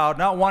crowd,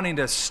 not wanting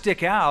to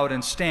stick out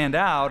and stand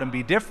out and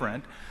be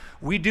different,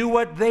 we do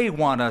what they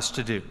want us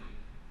to do.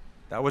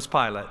 That was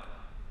Pilate.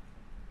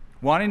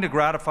 Wanting to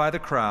gratify the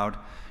crowd,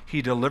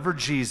 he delivered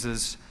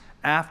Jesus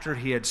after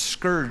he had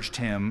scourged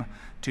him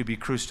to be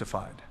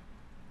crucified.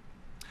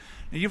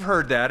 Now, you've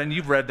heard that and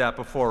you've read that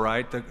before,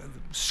 right? The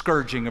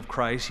scourging of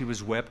Christ, he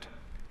was whipped.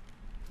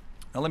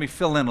 Now let me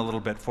fill in a little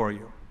bit for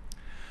you.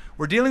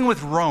 We're dealing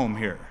with Rome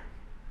here.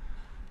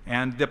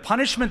 And the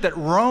punishment that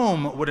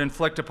Rome would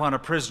inflict upon a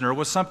prisoner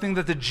was something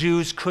that the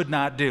Jews could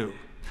not do.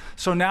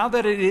 So now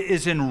that it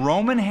is in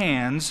Roman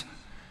hands,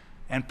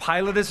 and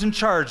Pilate is in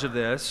charge of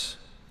this,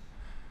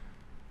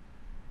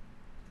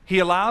 he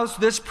allows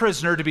this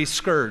prisoner to be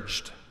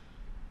scourged.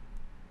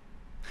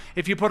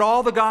 If you put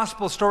all the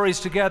gospel stories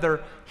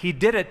together, he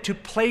did it to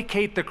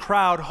placate the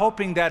crowd,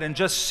 hoping that in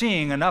just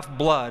seeing enough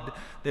blood,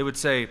 they would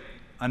say,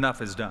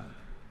 enough is done.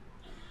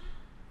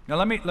 Now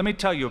let me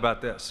tell you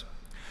about this.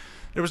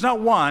 There was not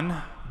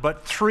one,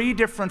 but 3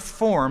 different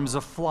forms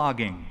of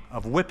flogging,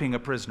 of whipping a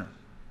prisoner.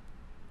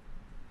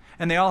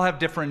 And they all have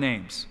different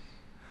names.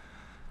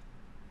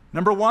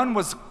 Number 1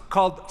 was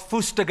called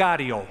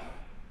fustigatio,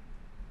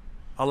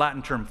 a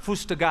Latin term,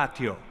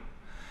 fustigatio.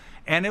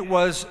 And it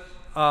was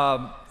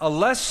a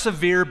less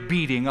severe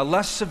beating, a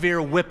less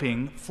severe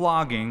whipping,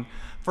 flogging,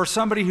 for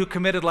somebody who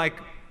committed like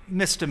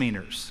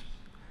misdemeanors.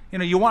 You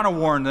know, you want to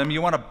warn them,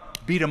 you want to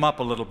beat them up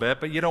a little bit,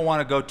 but you don't want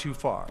to go too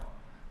far.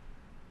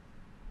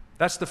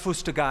 That's the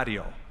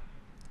fustigatio.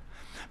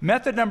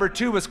 Method number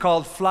 2 was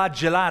called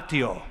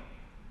flagellatio.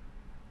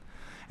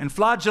 And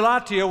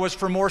flagellatio was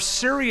for more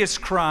serious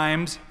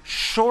crimes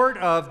short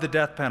of the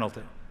death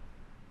penalty.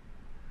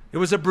 It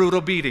was a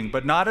brutal beating,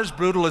 but not as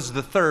brutal as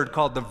the third,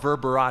 called the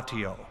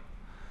verberatio.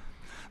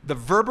 The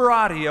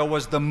verberatio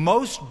was the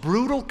most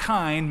brutal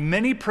kind.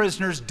 Many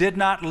prisoners did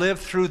not live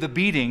through the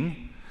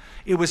beating.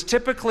 It was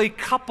typically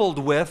coupled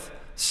with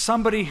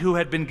somebody who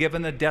had been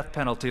given the death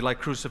penalty, like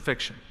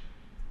crucifixion.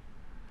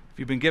 If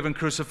you've been given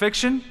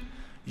crucifixion,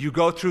 you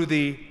go through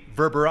the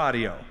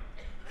verberatio.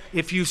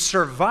 If you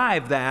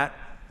survive that,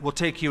 we'll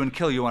take you and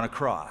kill you on a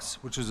cross,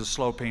 which was a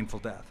slow, painful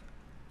death.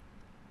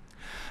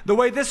 The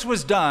way this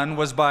was done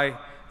was by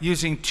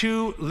using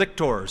 2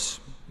 lictors,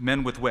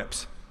 men with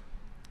whips.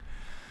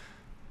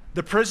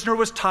 The prisoner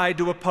was tied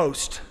to a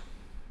post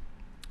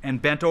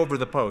and bent over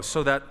the post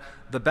so that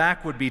the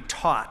back would be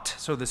taut,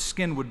 so the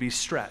skin would be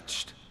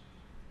stretched.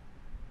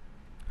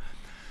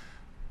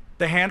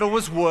 The handle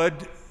was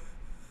wood,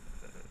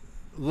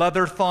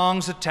 leather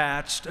thongs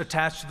attached.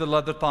 Attached to the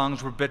leather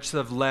thongs were bits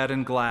of lead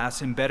and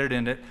glass embedded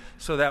in it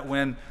so that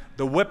when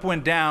the whip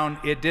went down,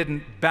 it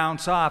didn't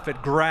bounce off,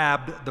 it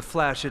grabbed the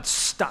flesh, it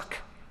stuck.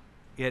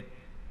 It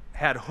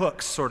had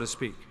hooks, so to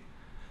speak.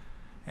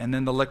 And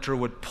then the lictor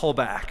would pull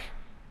back.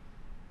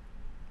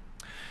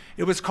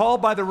 It was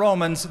called by the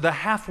Romans the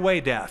halfway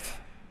death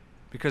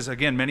because,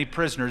 again, many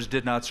prisoners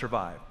did not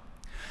survive.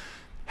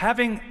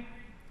 Having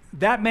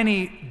that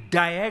many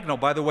diagonal,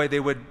 by the way, they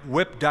would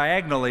whip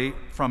diagonally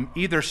from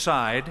either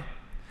side,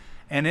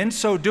 and in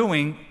so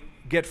doing,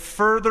 get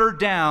further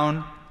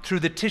down through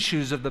the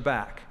tissues of the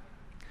back,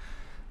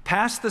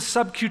 past the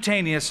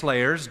subcutaneous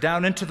layers,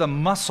 down into the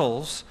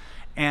muscles,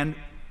 and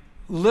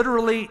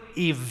literally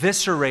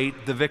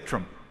eviscerate the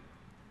victim.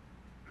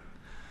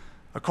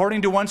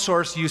 According to one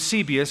source,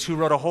 Eusebius, who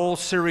wrote a whole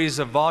series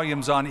of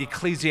volumes on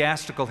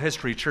ecclesiastical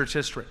history, church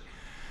history,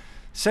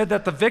 said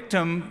that the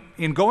victim,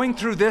 in going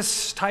through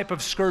this type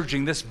of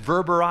scourging, this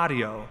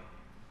verberatio,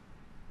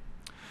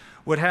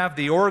 would have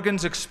the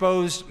organs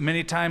exposed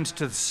many times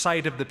to the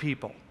sight of the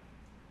people,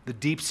 the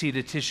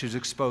deep-seated tissues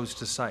exposed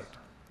to sight.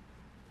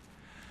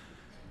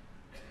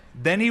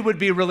 Then he would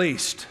be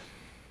released.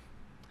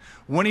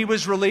 When he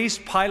was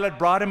released, Pilate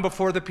brought him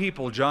before the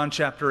people, John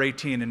chapter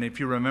 18, and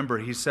if you remember,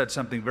 he said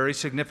something very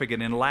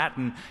significant. In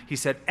Latin, he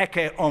said,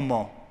 ecce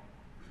homo.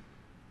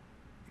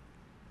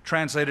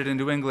 Translated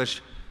into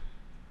English,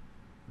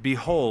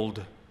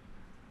 behold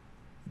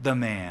the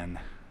man.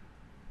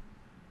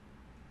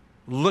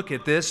 Look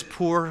at this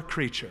poor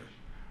creature,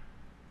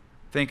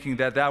 thinking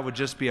that that would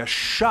just be a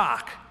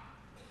shock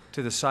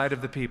to the sight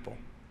of the people.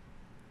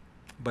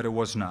 But it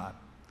was not.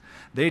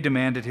 They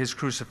demanded his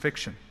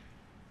crucifixion.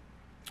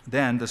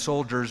 Then the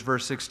soldiers,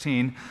 verse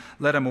 16,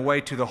 led him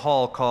away to the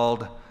hall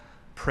called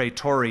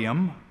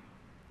Praetorium,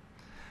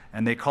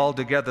 and they called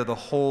together the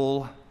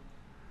whole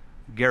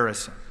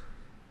garrison.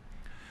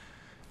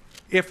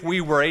 If we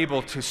were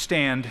able to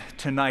stand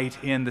tonight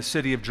in the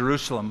city of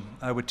Jerusalem,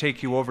 I would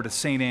take you over to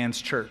St.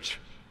 Anne's Church.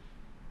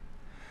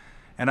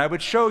 And I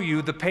would show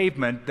you the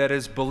pavement that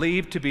is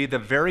believed to be the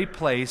very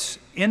place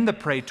in the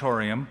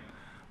praetorium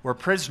where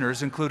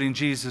prisoners, including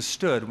Jesus,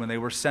 stood when they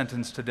were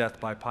sentenced to death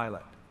by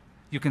Pilate.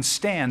 You can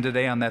stand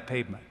today on that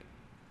pavement.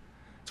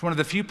 It's one of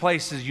the few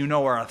places you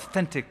know are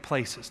authentic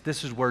places.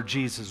 This is where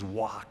Jesus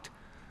walked,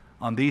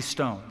 on these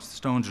stones. The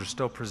stones are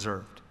still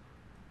preserved.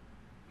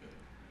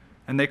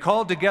 And they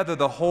called together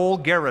the whole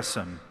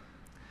garrison,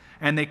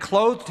 and they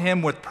clothed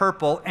him with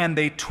purple, and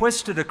they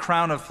twisted a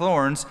crown of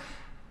thorns,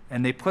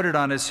 and they put it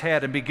on his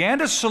head, and began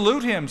to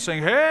salute him,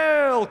 saying,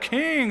 "Hail,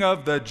 King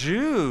of the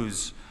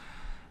Jews!"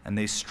 And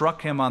they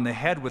struck him on the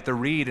head with the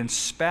reed and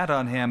spat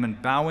on him,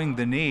 and bowing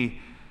the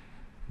knee,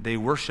 they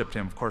worshiped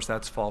him. Of course,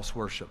 that's false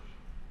worship.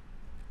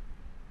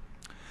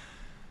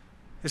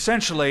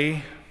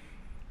 Essentially,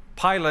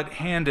 Pilate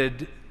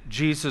handed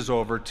Jesus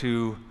over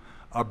to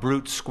a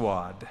brute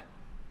squad.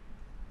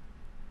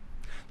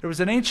 There was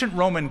an ancient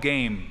Roman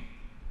game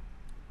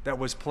that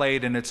was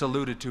played, and it's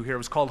alluded to here. It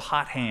was called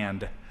Hot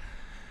Hand.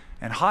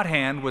 And Hot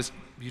Hand was,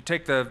 you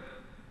take the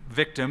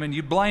victim and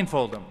you'd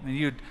blindfold him, and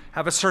you'd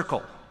have a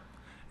circle.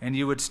 And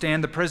you would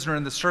stand the prisoner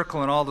in the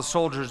circle, and all the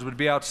soldiers would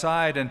be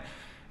outside, and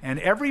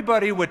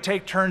everybody would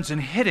take turns in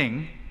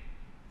hitting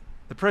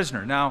the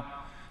prisoner. Now,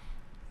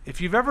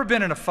 if you've ever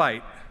been in a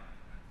fight,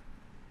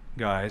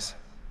 guys,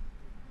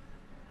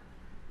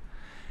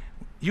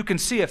 you can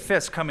see a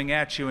fist coming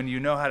at you and you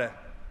know how to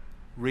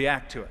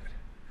react to it.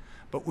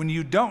 But when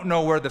you don't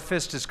know where the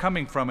fist is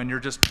coming from and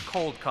you're just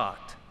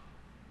cold-cocked,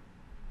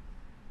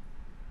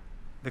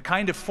 the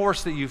kind of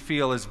force that you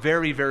feel is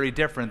very, very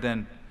different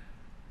than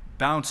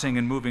bouncing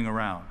and moving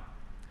around.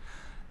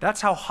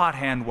 That's how Hot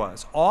Hand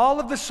was. All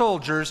of the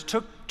soldiers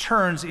took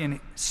turns in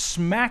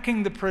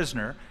smacking the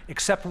prisoner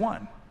except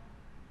one.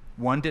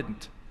 One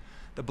didn't.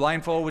 The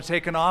blindfold was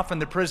taken off, and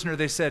the prisoner,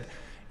 they said,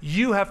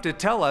 "You have to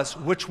tell us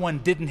which one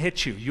didn't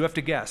hit you. You have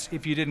to guess."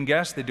 If you didn't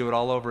guess, they do it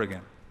all over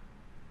again.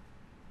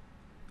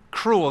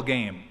 Cruel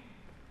game.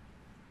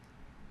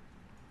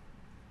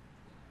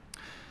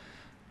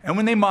 And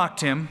when they mocked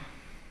him,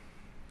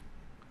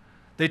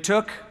 they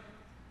took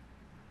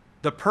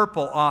the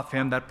purple off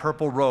him, that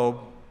purple robe,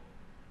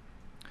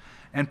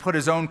 and put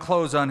his own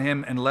clothes on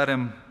him and led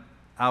him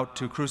out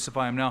to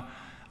crucify him. Now,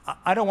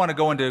 I don't want to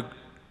go into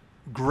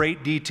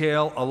great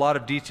detail. A lot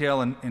of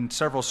detail in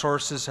several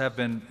sources have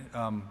been,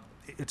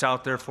 it's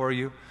out there for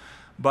you.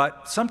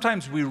 But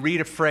sometimes we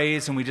read a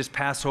phrase and we just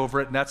pass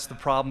over it, and that's the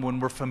problem when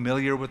we're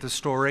familiar with the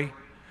story.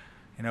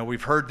 You know,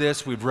 we've heard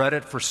this, we've read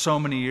it for so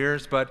many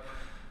years, but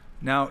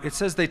now it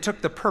says they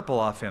took the purple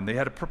off him. They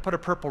had to put a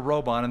purple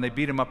robe on, and they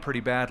beat him up pretty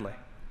badly.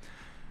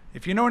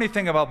 If you know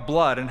anything about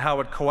blood and how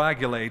it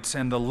coagulates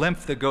and the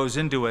lymph that goes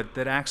into it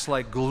that acts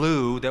like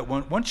glue, that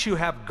once you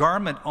have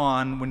garment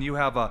on, when you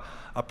have a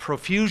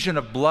profusion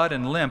of blood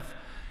and lymph,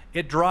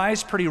 it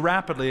dries pretty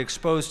rapidly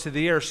exposed to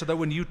the air, so that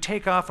when you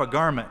take off a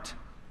garment,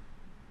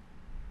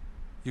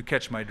 you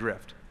catch my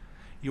drift,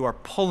 you are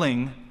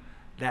pulling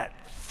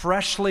that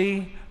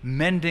freshly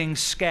mending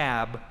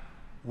scab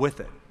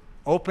with it,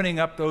 opening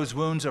up those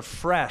wounds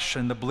afresh,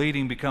 and the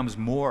bleeding becomes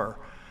more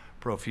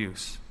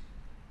profuse.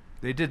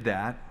 They did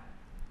that.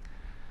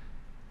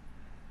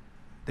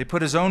 They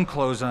put his own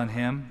clothes on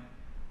him,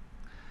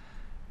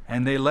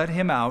 and they led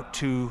him out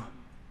to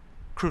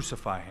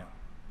crucify him.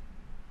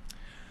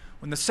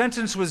 When the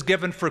sentence was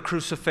given for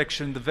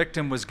crucifixion, the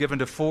victim was given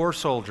to 4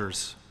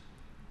 soldiers.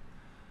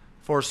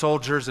 4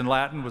 soldiers in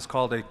Latin was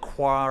called a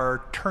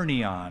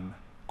quaternion.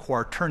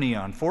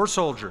 Quaternion, 4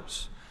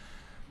 soldiers.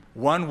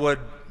 One would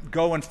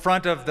go in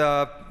front of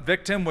the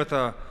victim with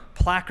a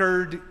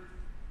placard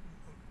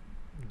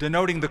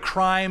denoting the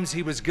crimes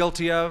he was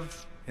guilty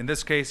of. In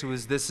this case, it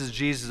was, "This is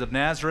Jesus of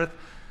Nazareth,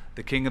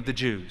 the King of the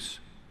Jews."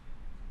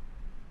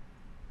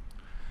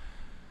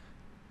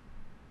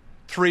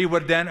 3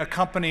 would then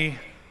accompany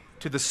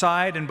to the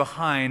side and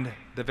behind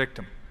the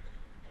victim.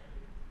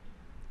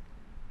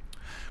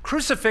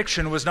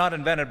 Crucifixion was not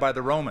invented by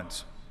the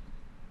Romans.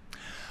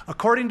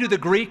 According to the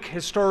Greek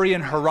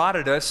historian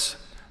Herodotus,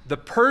 the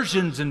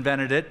Persians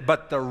invented it,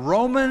 but the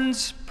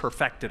Romans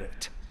perfected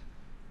it.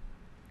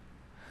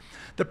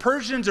 The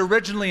Persians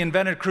originally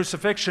invented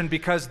crucifixion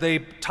because they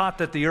taught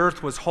that the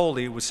earth was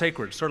holy, it was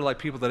sacred, sort of like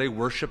people today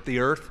worship the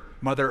earth,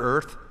 Mother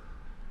Earth.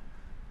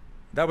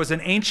 That was an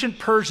ancient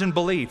Persian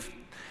belief.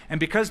 And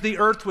because the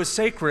earth was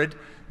sacred,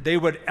 they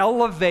would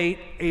elevate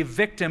a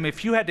victim.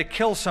 If you had to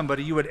kill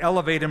somebody, you would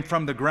elevate him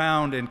from the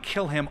ground and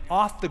kill him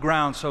off the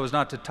ground so as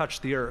not to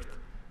touch the earth.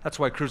 That's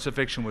why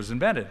crucifixion was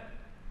invented.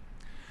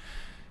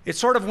 It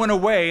sort of went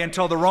away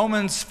until the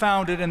Romans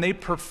found it, and they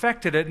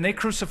perfected it, and they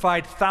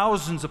crucified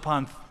thousands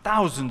upon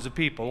thousands of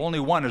people. Only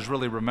one is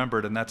really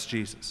remembered, and that's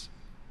Jesus.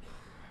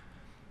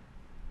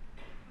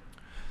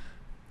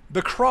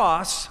 The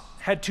cross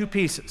had 2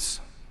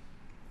 pieces.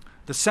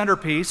 The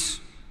centerpiece,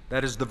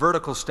 that is the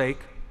vertical stake,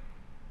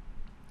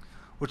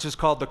 which is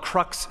called the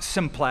crux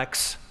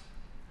simplex,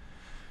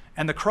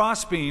 and the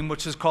crossbeam,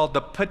 which is called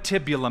the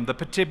patibulum. The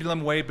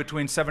patibulum weighed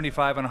between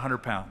 75 and 100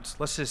 pounds.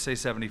 Let's just say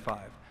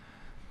 75.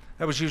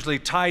 That was usually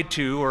tied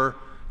to or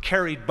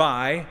carried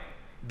by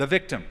the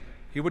victim.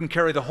 He wouldn't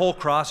carry the whole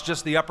cross,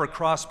 just the upper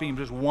crossbeam.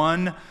 Just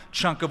one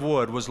chunk of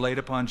wood was laid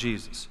upon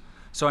Jesus.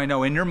 So I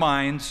know in your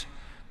minds,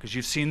 because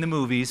you've seen the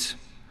movies,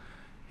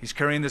 he's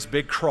carrying this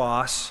big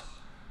cross,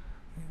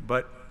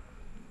 but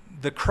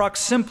the crux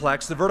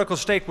simplex, the vertical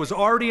stake, was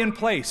already in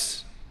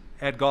place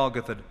at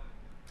Golgotha.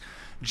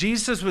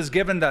 Jesus was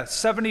given the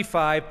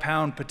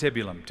 75-pound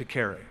patibulum to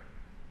carry.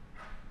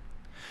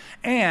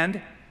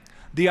 And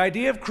the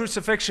idea of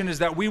crucifixion is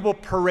that we will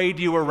parade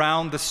you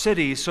around the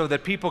city so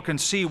that people can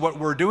see what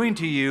we're doing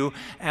to you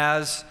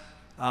as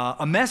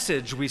a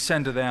message we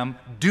send to them: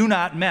 do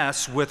not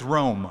mess with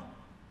Rome.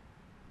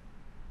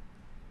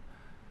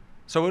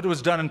 So it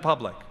was done in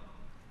public.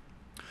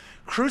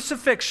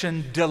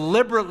 Crucifixion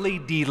deliberately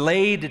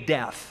delayed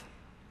death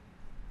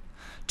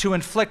to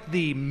inflict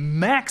the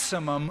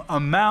maximum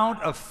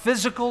amount of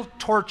physical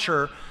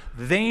torture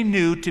they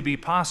knew to be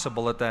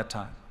possible at that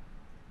time.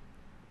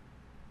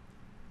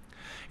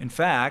 In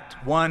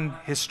fact, one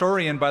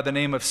historian by the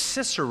name of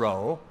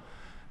Cicero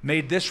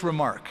made this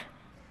remark: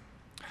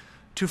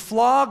 to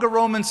flog a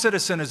Roman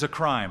citizen is a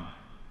crime.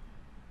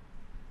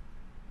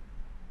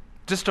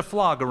 Just to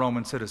flog a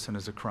Roman citizen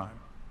is a crime.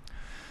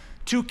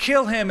 To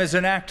kill him is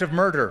an act of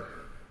murder.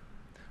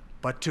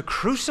 But to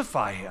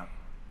crucify him,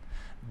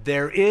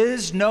 there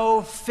is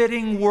no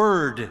fitting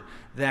word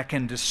that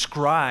can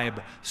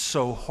describe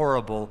so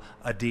horrible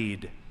a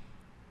deed.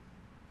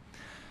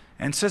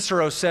 And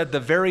Cicero said the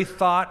very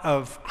thought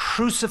of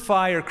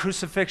crucify or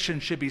crucifixion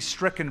should be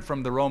stricken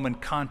from the Roman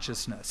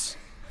consciousness.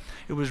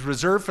 It was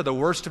reserved for the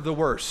worst of the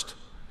worst,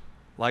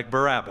 like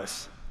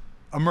Barabbas,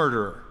 a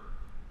murderer,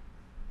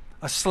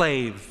 a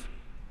slave.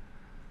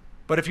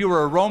 But if you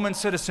were a Roman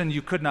citizen,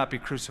 you could not be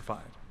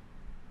crucified.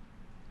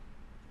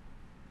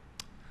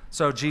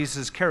 So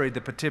Jesus carried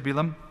the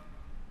patibulum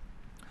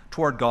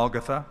toward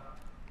Golgotha.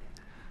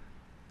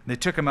 They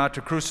took him out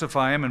to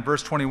crucify him, and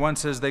verse 21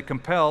 says they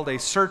compelled a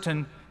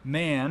certain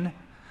man,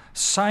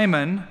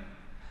 Simon,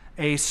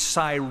 a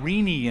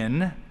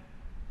Cyrenian,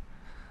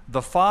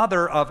 the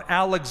father of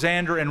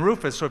Alexander and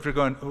Rufus. So if you're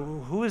going,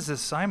 who is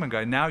this Simon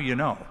guy? Now you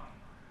know.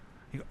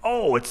 You go,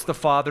 oh, it's the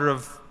father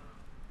of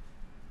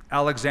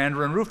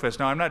Alexander and Rufus.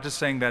 Now, I'm not just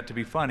saying that to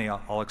be funny.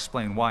 I'll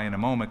explain why in a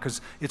moment,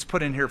 because it's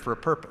put in here for a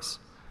purpose.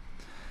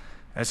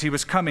 As he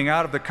was coming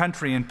out of the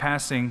country and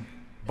passing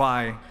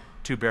by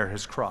to bear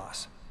his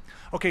cross.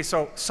 Okay,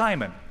 so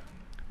Simon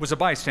was a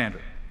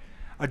bystander,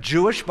 a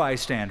Jewish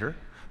bystander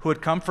who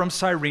had come from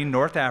Cyrene,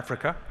 North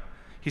Africa.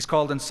 He's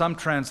called in some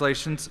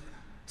translations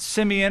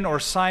Simeon or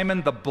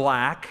Simon the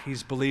Black.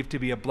 He's believed to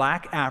be a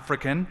black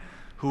African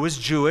who was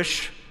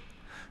Jewish,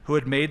 who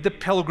had made the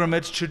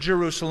pilgrimage to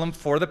Jerusalem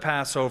for the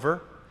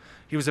Passover.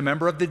 He was a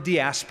member of the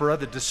diaspora,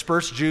 the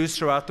dispersed Jews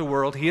throughout the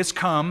world. He has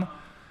come.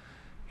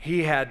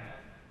 He had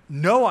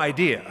no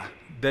idea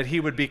that he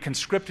would be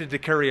conscripted to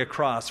carry a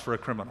cross for a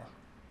criminal.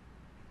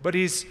 But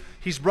he's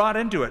brought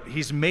into it.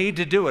 He's made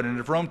to do it. And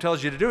if Rome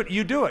tells you to do it,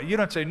 you do it. You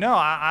don't say, no,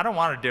 I don't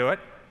want to do it.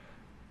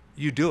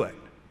 You do it.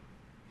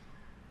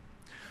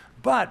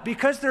 But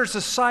because there's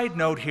a side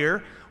note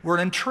here, we're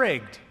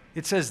intrigued.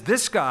 It says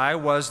this guy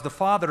was the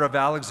father of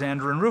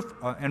Alexander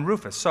and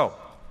Rufus. So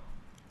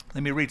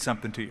let me read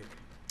something to you.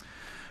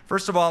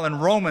 First of all, in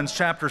Romans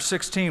chapter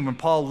 16, when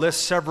Paul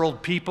lists several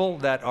people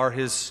that are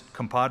his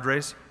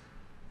compadres,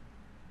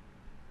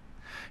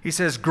 he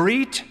says,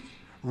 greet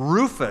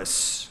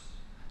Rufus,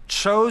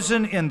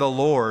 chosen in the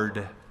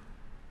Lord,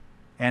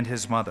 and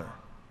his mother.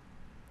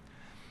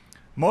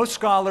 Most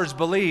scholars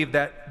believe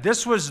that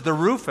this was the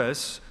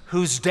Rufus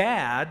whose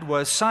dad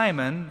was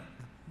Simon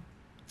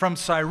from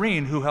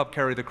Cyrene, who helped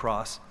carry the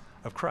cross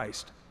of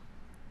Christ.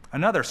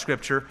 Another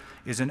scripture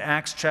is in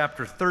Acts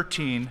chapter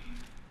 13,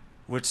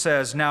 which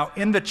says, now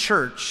in the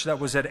church that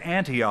was at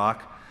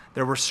Antioch,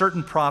 there were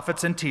certain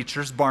prophets and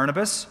teachers,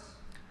 Barnabas,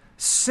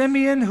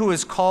 Simeon, who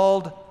is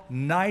called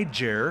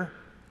Niger,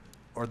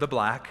 or the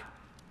Black,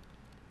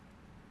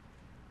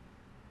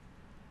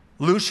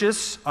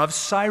 Lucius of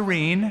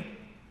Cyrene,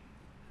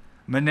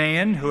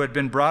 Manaen, who had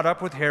been brought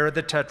up with Herod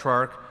the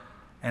Tetrarch,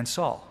 and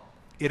Saul.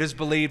 It is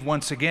believed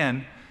once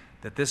again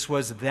that this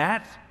was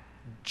that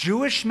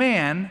Jewish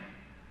man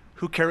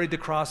who carried the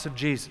cross of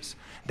Jesus.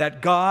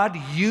 That God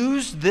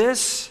used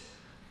this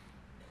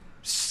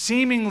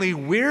seemingly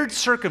weird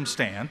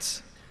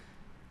circumstance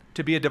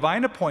to be a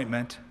divine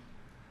appointment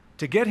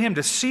to get him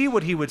to see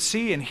what he would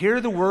see and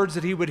hear the words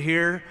that he would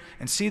hear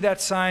and see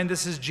that sign,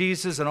 this is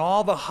Jesus, and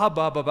all the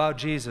hubbub about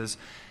Jesus,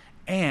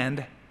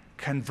 and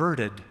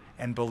converted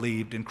and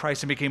believed in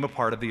Christ and became a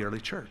part of the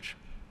early church.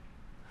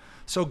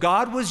 So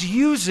God was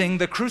using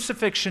the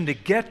crucifixion to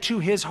get to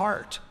his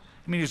heart.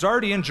 I mean, he's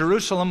already in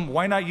Jerusalem.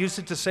 Why not use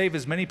it to save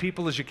as many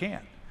people as you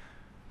can?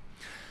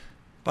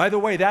 By the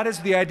way, that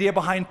is the idea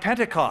behind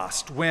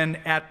Pentecost. When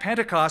at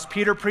Pentecost,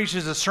 Peter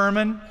preaches a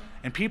sermon,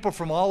 and people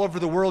from all over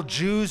the world,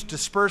 Jews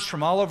dispersed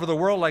from all over the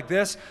world like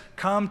this,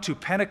 come to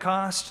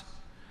Pentecost,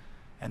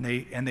 and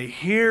they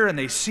hear and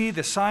they see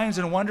the signs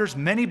and wonders.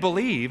 Many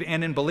believe,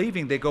 and in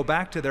believing, they go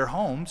back to their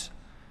homes,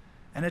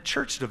 and a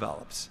church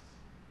develops.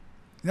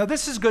 Now,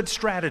 this is good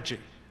strategy.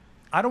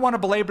 I don't want to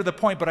belabor the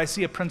point, but I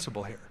see a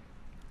principle here.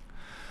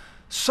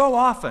 So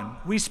often,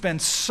 we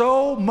spend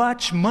so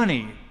much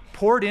money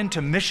poured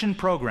into mission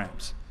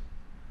programs.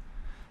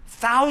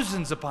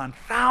 Thousands upon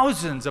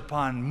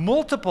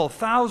multiple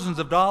thousands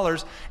of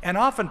dollars, and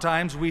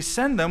oftentimes we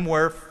send them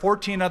where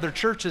 14 other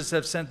churches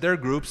have sent their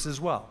groups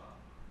as well.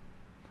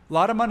 A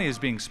lot of money is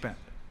being spent.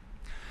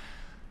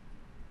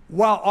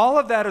 While all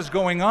of that is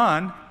going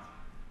on,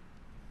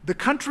 the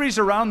countries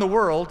around the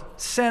world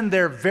send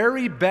their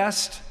very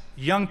best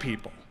young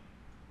people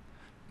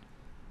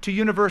to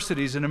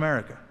universities in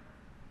America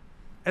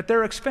at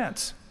their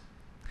expense.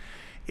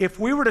 If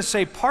we were to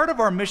say part of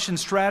our mission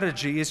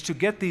strategy is to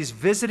get these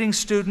visiting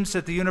students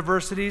at the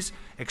universities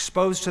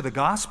exposed to the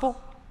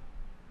gospel,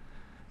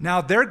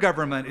 now their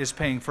government is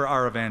paying for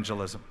our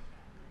evangelism.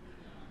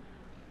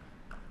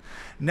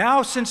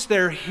 Now, since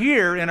they're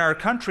here in our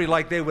country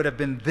like they would have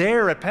been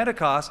there at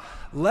Pentecost,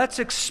 let's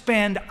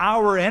expend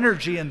our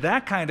energy in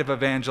that kind of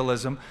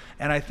evangelism,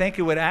 and I think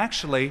it would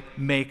actually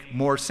make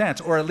more sense,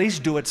 or at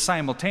least do it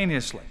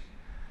simultaneously.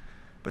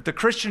 But the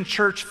Christian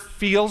church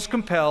feels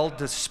compelled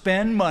to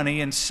spend money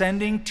in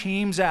sending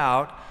teams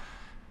out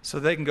so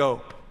they can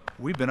go,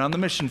 we've been on the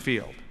mission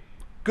field.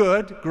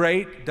 Good,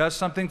 great, does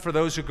something for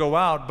those who go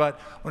out, but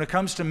when it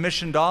comes to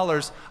mission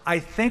dollars, I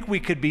think we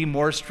could be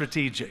more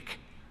strategic.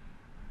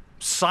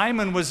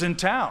 Simon was in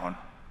town.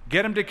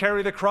 Get him to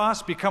carry the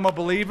cross, become a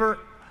believer,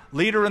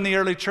 leader in the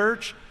early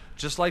church,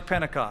 just like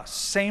Pentecost.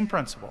 Same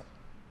principle.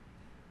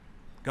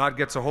 God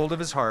gets a hold of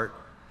his heart,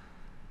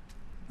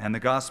 and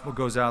the gospel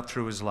goes out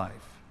through his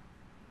life.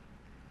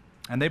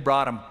 And they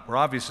brought him. We're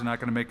obviously not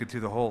going to make it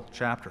through the whole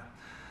chapter.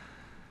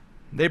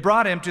 They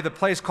brought him to the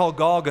place called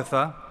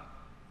Golgotha,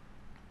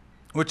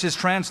 which is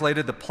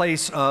translated the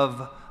place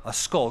of a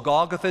skull.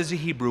 Golgotha is a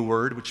Hebrew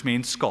word which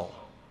means skull.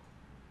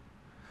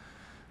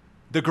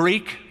 The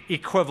Greek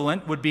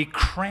equivalent would be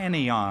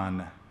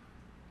cranion,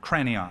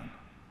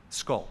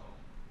 skull.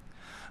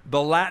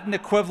 The Latin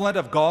equivalent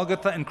of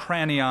Golgotha and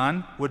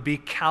cranion would be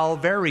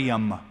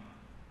Calvarium.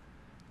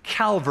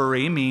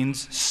 Calvary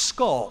means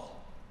skull.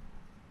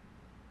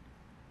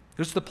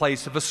 This is the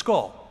place of a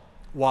skull.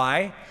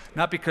 Why?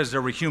 Not because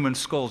there were human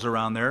skulls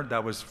around there,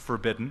 that was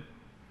forbidden,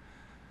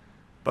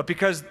 but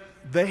because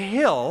the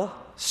hill,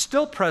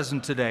 still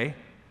present today,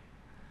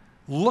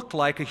 looked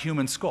like a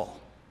human skull.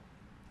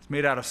 It's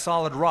made out of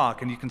solid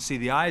rock, and you can see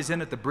the eyes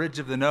in it, the bridge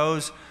of the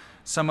nose.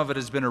 Some of it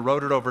has been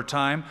eroded over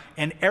time.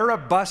 An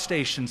Arab bus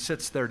station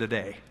sits there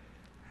today,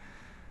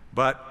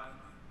 but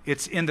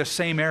it's in the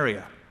same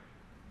area.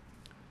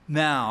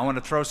 Now, I want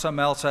to throw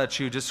something else at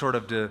you, just sort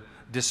of to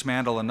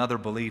dismantle another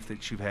belief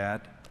that you've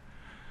had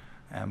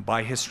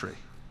by history.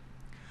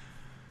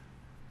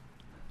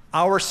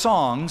 Our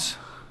songs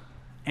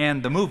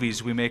and the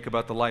movies we make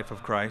about the life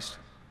of Christ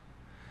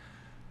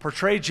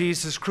portray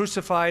Jesus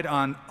crucified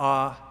on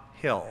a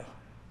hill,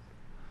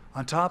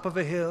 on top of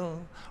a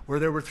hill where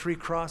there were 3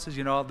 crosses.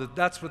 You know,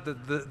 that's what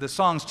the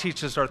songs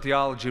teach us, our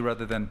theology,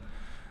 rather than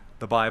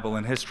the Bible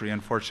and history,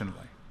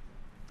 unfortunately.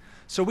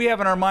 So we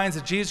have in our minds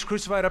that Jesus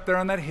crucified up there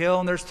on that hill,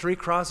 and there's 3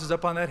 crosses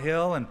up on that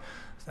hill, and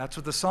that's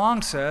what the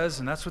song says,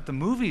 and that's what the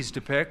movies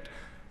depict.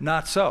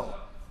 Not so.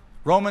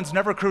 Romans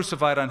never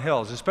crucified on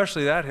hills,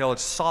 especially that hill.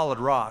 It's solid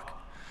rock.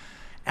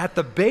 At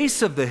the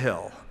base of the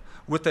hill,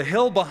 with the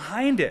hill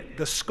behind it,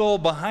 the skull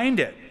behind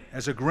it,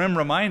 as a grim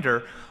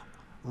reminder,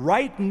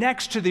 right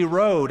next to the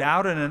road,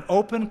 out in an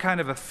open kind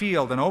of a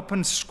field, an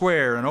open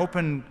square, an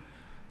open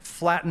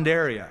flattened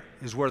area,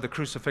 is where the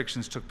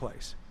crucifixions took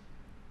place.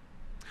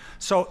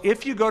 So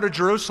if you go to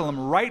Jerusalem,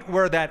 right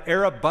where that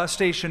Arab bus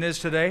station is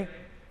today,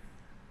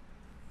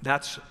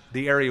 that's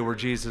the area where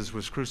Jesus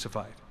was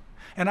crucified.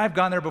 And I've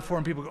gone there before,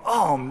 and people go,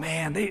 oh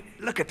man, they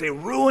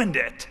ruined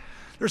it.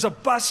 There's a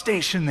bus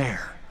station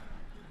there.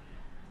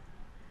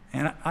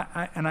 And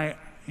I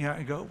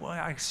go, well,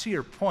 I see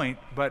your point,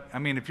 but I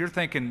mean, if you're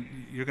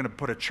thinking you're going to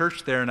put a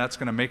church there and that's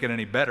going to make it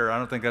any better, I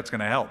don't think that's going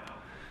to help.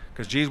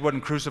 Because Jesus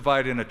wasn't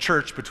crucified in a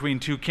church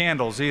between 2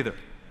 candles either.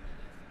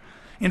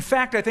 In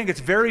fact, I think it's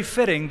very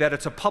fitting that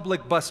it's a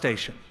public bus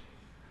station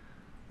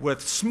with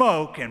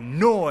smoke and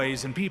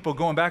noise and people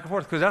going back and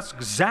forth, because that's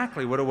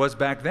exactly what it was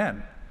back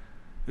then.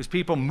 There's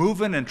people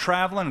moving and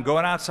traveling and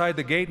going outside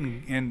the gate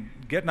and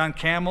getting on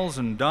camels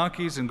and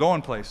donkeys and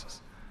going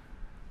places.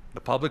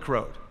 The public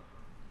road.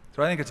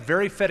 So I think it's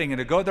very fitting. And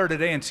to go there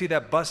today and see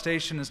that bus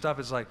station and stuff,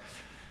 it's like,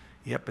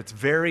 yep, it's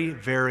very,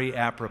 very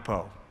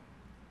apropos.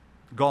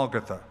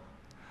 Golgotha,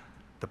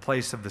 the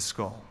place of the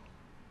skull.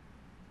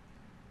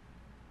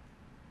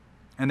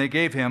 And they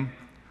gave him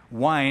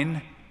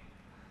wine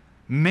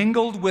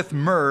mingled with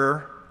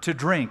myrrh to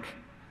drink,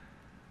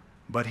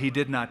 but he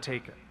did not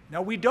take it.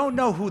 Now, we don't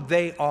know who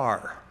they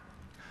are.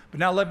 But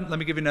now let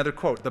me give you another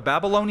quote. The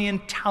Babylonian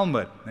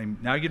Talmud.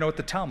 Now you know what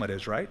the Talmud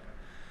is, right?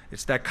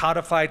 It's that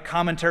codified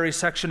commentary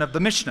section of the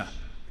Mishnah,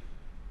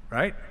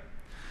 right?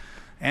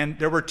 And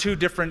there were 2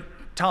 different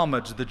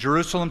Talmuds, the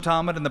Jerusalem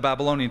Talmud and the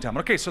Babylonian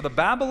Talmud. Okay, so the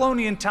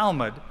Babylonian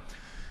Talmud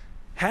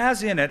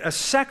has in it a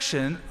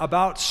section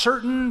about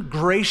certain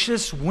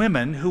gracious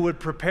women who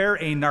would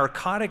prepare a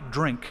narcotic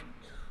drink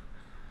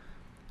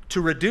to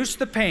reduce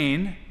the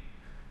pain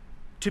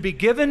to be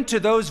given to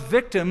those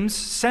victims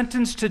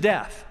sentenced to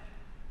death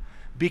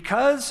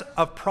because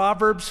of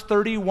Proverbs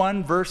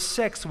 31, verse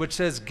 6, which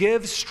says,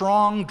 "Give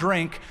strong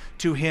drink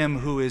to him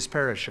who is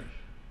perishing."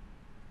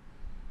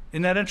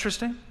 Isn't that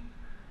interesting?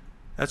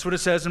 That's what it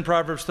says in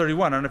Proverbs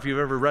 31. I don't know if you've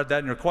ever read that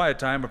in your quiet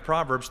time, but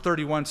Proverbs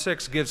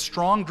 31:6 gives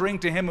strong drink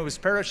to him who is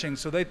perishing.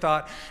 So they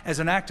thought, as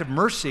an act of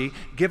mercy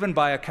given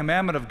by a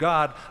commandment of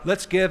God,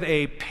 let's give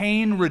a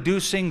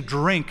pain-reducing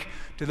drink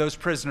to those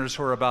prisoners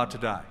who are about to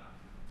die.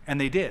 And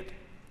they did.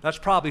 That's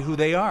probably who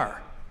they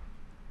are.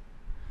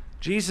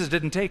 Jesus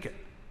didn't take it.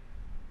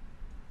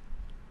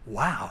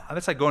 Wow.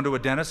 That's like going to a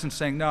dentist and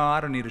saying, "No,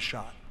 I don't need a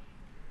shot."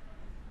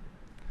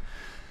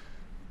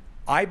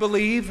 I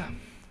believe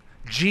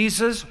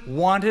Jesus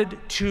wanted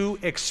to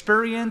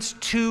experience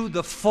to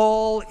the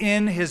full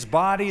in his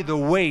body the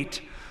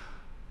weight.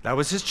 That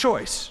was his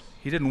choice.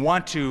 He didn't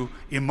want to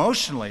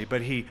emotionally,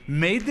 but he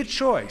made the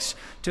choice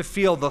to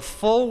feel the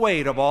full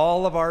weight of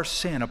all of our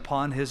sin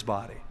upon his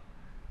body.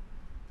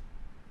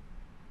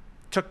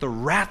 Took the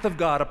wrath of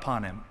God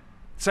upon him.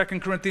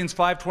 2 Corinthians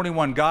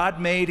 5:21, God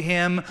made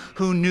him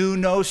who knew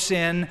no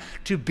sin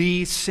to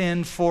be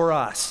sin for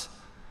us,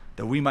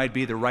 that we might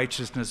be the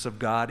righteousness of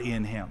God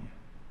in him.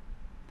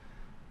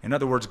 In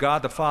other words,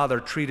 God the Father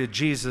treated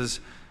Jesus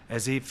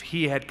as if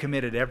he had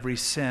committed every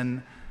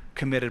sin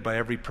committed by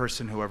every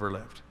person who ever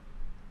lived.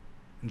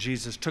 And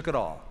Jesus took it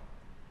all.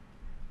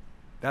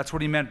 That's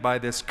what he meant by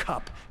this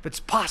cup. If it's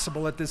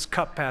possible, let this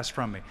cup pass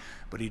from me.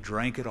 But he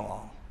drank it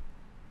all.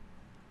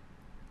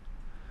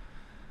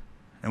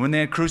 And when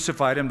they had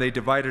crucified him, they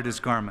divided his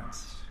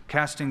garments,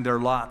 casting their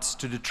lots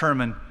to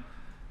determine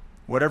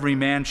what every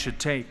man should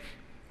take.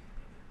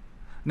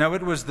 Now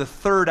it was the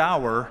third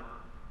hour,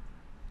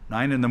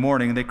 9 in the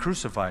morning, and they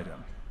crucified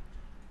him.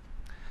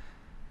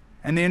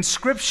 And the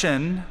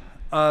inscription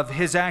of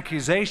his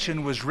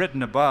accusation was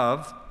written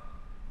above,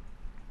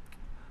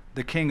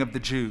 "The King of the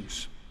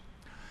Jews."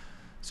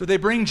 So they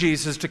bring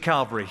Jesus to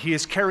Calvary. He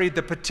has carried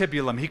the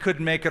patibulum. He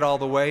couldn't make it all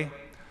the way.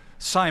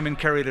 Simon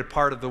carried it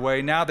part of the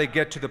way. Now they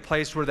get to the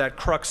place where that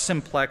crux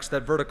simplex,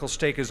 that vertical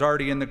stake, is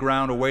already in the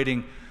ground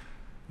awaiting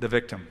the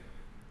victim.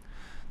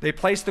 They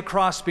place the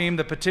crossbeam,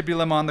 the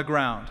patibulum, on the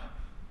ground.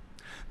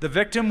 The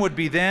victim would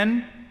be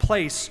then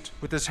placed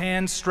with his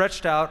hands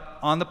stretched out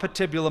on the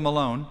patibulum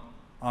alone,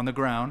 on the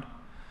ground,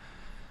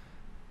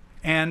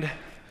 and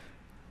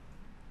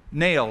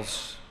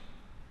nails,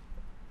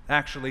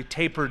 actually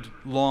tapered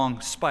long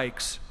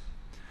spikes,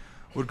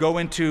 would go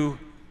into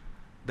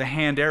the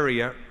hand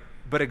area,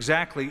 but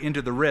exactly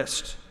into the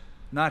wrist.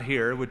 Not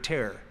here, it would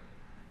tear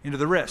into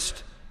the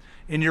wrist.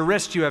 In your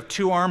wrist, you have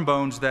two arm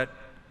bones that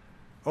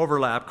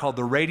overlap called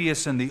the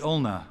radius and the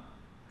ulna,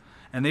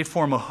 and they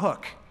form a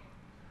hook.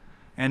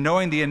 And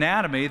knowing the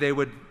anatomy, they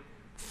would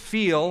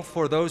feel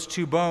for those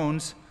two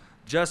bones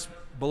just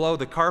below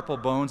the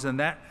carpal bones, and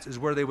that is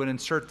where they would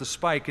insert the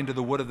spike into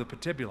the wood of the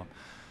patibulum.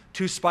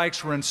 Two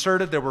spikes were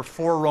inserted. There were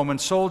 4 Roman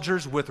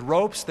soldiers with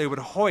ropes. They would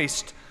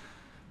hoist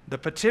the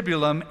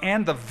patibulum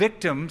and the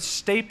victim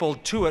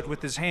stapled to it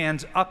with his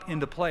hands up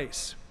into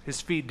place,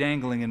 his feet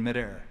dangling in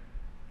midair.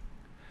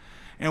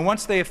 And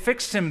once they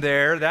affixed him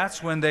there,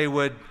 that's when they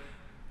would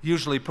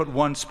usually put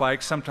 1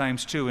 spike,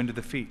 sometimes 2, into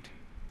the feet.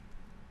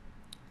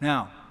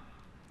 Now,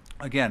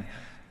 again,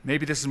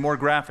 maybe this is more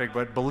graphic,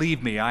 but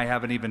believe me, I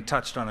haven't even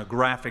touched on a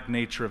graphic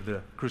nature of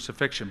the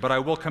crucifixion, but I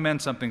will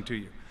commend something to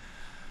you.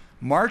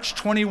 March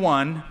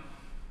 21,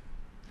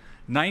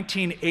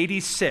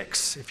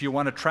 1986, if you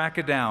want to track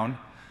it down,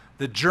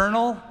 the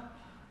journal,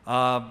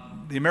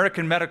 the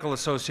American Medical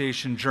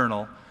Association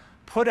Journal,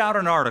 put out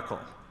an article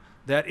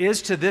that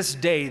is to this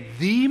day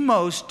the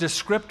most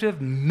descriptive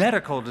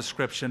medical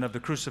description of the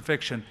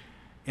crucifixion,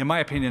 in my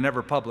opinion,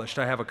 ever published.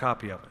 I have a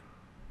copy of it,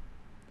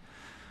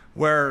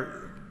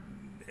 where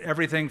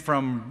everything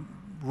from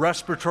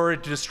respiratory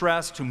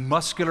distress to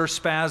muscular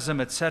spasm,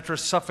 etc.,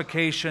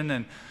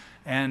 suffocation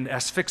and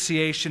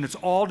asphyxiation, it's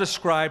all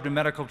described in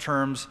medical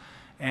terms,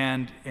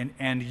 and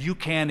you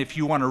can, if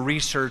you want to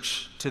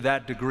research to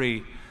that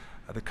degree,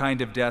 the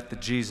kind of death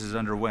that Jesus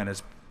underwent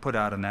is put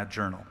out in that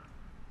journal.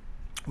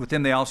 With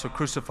him they also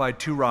crucified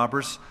 2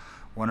 robbers,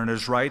 one on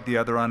his right, the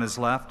other on his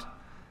left.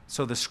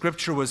 So the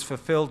scripture was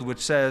fulfilled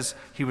which says,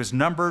 he was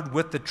numbered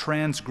with the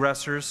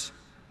transgressors.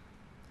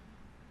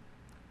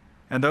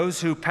 And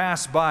those who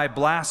passed by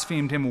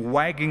blasphemed him,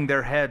 wagging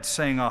their heads,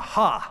 saying,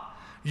 "Aha!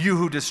 You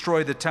who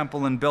destroy the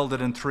temple and build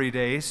it in 3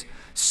 days,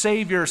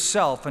 save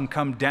yourself and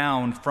come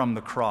down from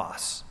the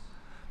cross."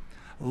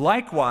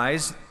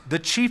 Likewise, the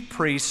chief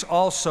priests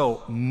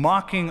also,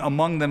 mocking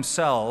among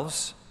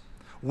themselves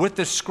with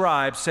the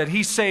scribes, said,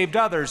 "He saved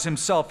others,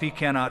 himself he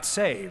cannot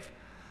save.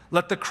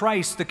 Let the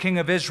Christ, the King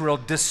of Israel,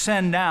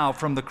 descend now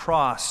from the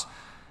cross,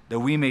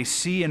 that we may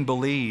see and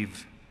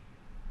believe."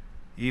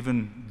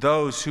 Even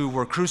those who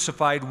were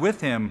crucified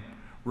with him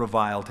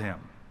reviled him.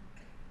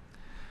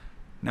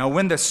 Now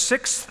when the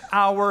 6th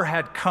hour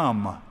had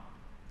come,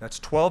 that's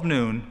 12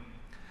 noon,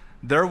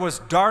 there was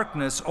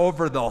darkness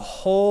over the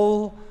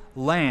whole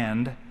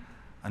land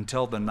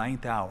until the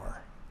 9th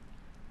hour.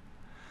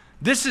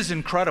 This is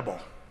incredible.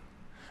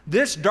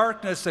 This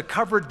darkness that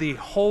covered the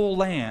whole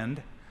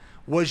land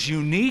was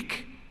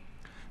unique,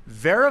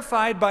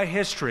 verified by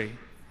history,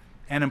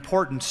 and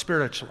important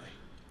spiritually.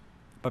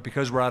 But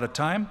because we're out of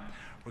time,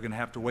 we're going to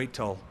have to wait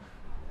till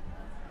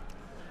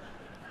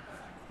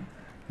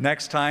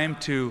next time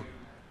to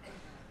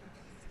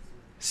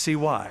see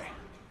why.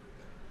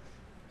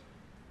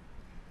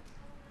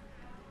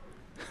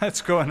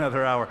 Let's go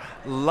another hour.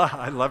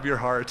 I love your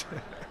heart.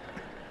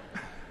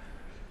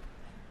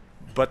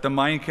 But the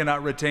mind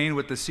cannot retain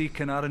what the sea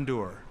cannot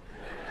endure.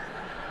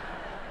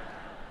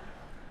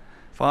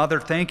 Father,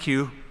 thank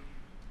you.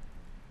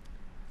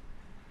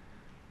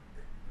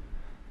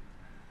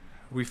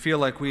 We feel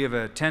like we have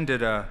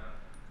attended a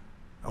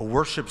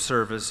worship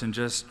service and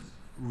just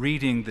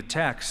reading the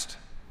text,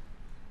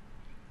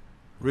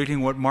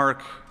 reading what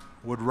Mark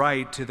would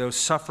write to those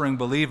suffering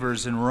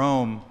believers in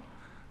Rome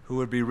who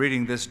would be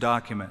reading this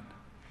document.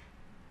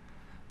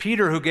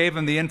 Peter, who gave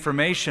him the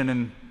information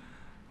and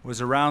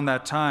was around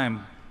that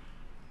time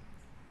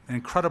an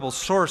incredible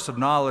source of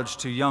knowledge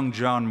to young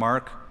John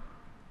Mark.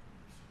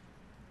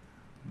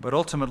 But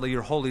ultimately,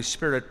 your Holy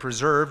Spirit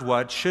preserved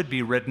what should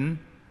be written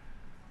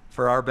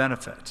for our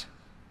benefit.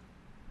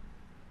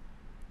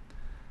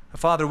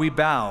 Father, we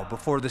bow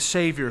before the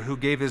Savior who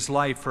gave his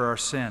life for our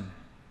sin,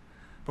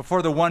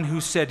 before the one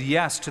who said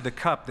yes to the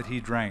cup that he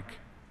drank.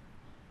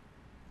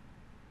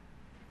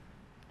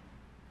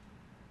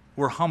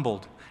 We're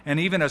humbled, and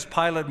even as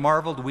Pilate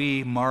marveled,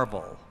 we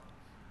marvel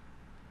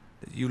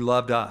that you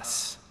loved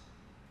us.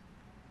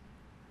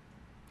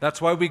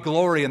 That's why we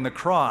glory in the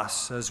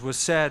cross, as was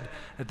said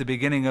at the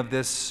beginning of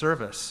this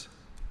service.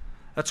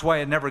 That's why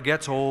it never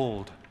gets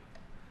old.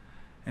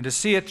 And to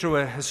see it through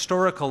a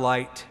historical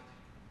light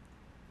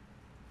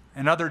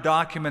and other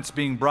documents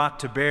being brought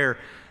to bear,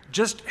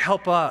 just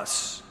help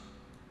us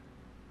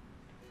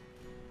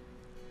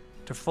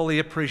to fully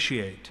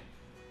appreciate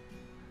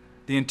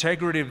the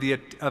integrity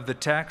of the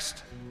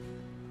text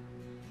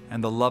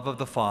and the love of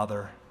the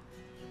Father.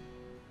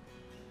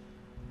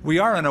 We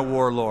are in a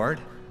war,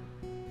 Lord.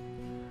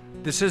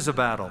 This is a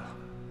battle.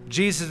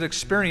 Jesus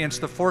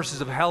experienced the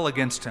forces of hell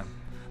against him,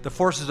 the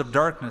forces of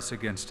darkness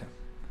against him.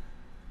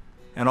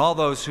 And all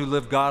those who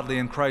live godly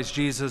in Christ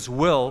Jesus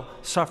will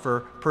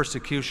suffer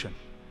persecution.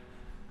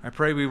 I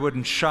pray we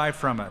wouldn't shy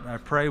from it. I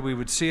pray we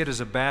would see it as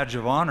a badge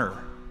of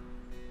honor.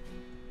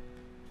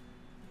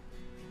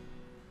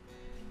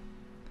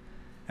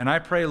 And I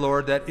pray,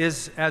 Lord, that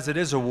as it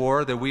is a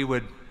war, that we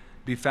would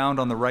be found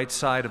on the right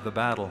side of the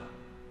battle,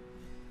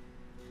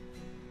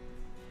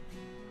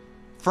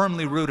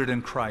 firmly rooted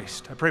in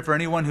Christ. I pray for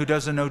anyone who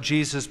doesn't know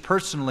Jesus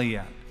personally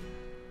yet,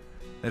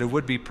 that it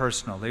would be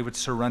personal. They would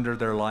surrender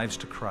their lives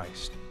to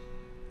Christ.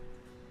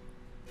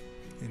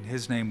 In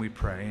his name we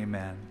pray,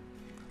 amen.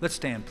 Let's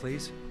stand,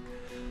 please.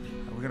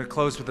 We're going to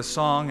close with a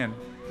song, and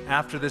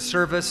after this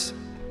service,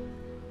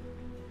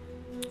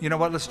 you know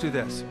what, let's do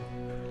this.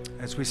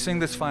 As we sing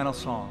this final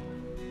song,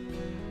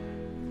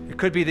 it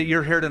could be that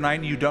you're here tonight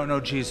and you don't know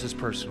Jesus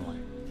personally.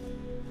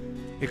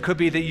 It could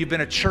be that you've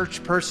been a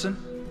church person,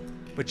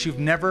 but you've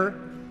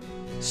never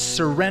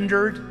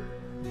surrendered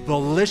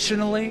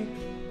volitionally,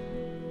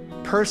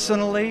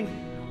 personally,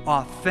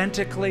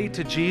 authentically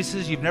to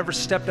Jesus. You've never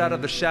stepped out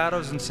of the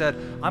shadows and said,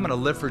 I'm going to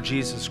live for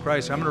Jesus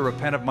Christ. I'm going to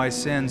repent of my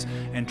sins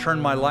and turn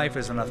my life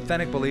as an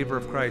authentic believer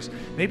of Christ.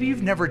 Maybe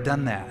you've never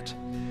done that,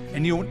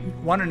 and you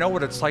want to know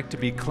what it's like to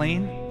be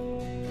clean.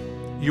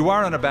 You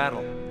are in a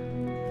battle.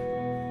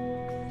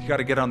 You got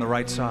to get on the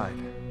right side.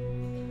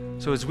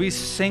 So as we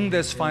sing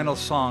this final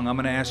song, I'm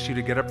going to ask you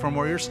to get up from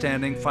where you're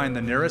standing, find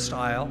the nearest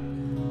aisle,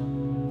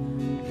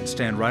 and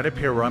stand right up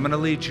here where I'm going to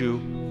lead you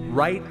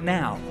right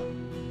now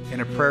in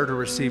a prayer to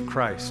receive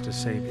Christ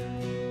as Savior.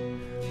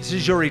 This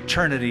is your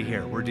eternity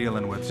here we're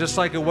dealing with. Just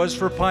like it was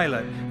for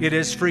Pilate, it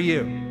is for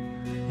you.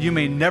 You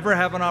may never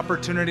have an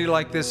opportunity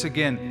like this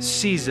again.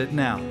 Seize it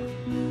now.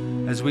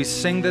 As we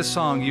sing this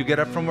song, you get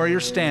up from where you're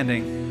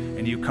standing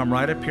and you come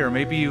right up here.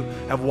 Maybe you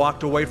have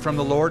walked away from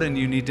the Lord and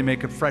you need to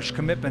make a fresh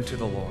commitment to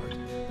the Lord.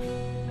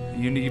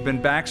 You've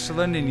been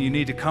backslidden and you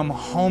need to come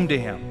home to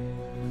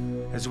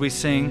Him. As we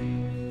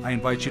sing, I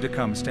invite you to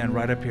come. Stand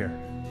right up here.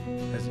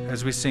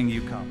 As we sing,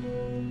 you come.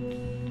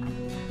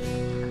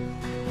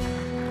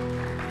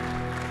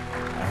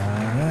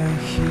 I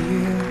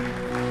hear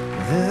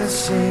the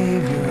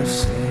Savior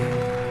say,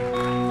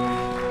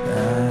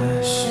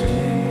 thy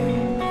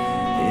strength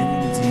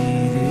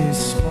indeed is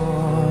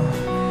small.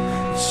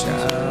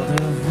 Child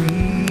of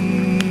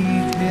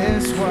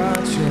weakness,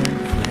 watch and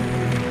pray.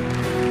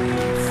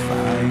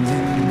 Find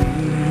in me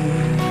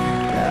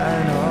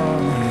thine all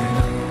in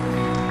all.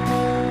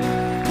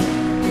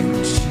 And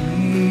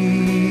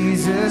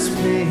Jesus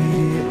paid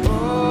it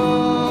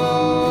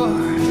all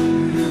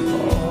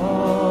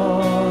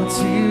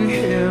to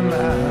Him I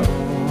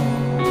owe.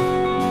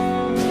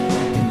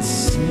 And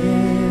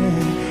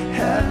sin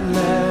had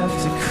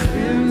left a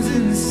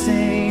crimson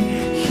stain.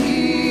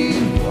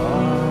 He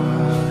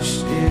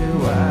washed it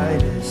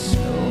white as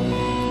snow.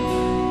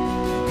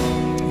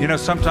 You know,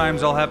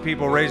 sometimes I'll have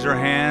people raise their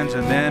hands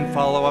and then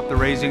follow up the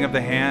raising of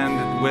the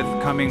hand with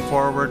coming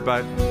forward,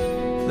 but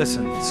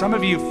Listen, some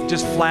of you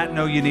just flat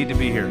know you need to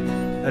be here.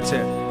 That's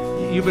it.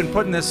 You've been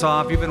putting this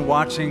off. You've been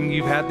watching.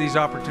 You've had these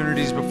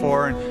opportunities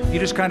before, and you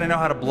just kind of know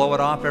how to blow it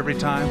off every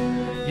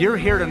time. You're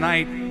here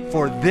tonight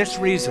for this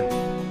reason.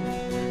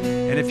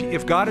 And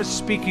if God is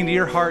speaking to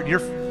your heart,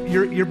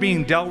 you're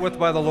being dealt with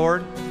by the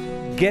Lord,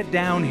 get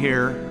down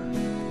here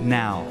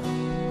now.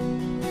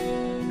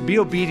 Be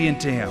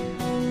obedient to Him.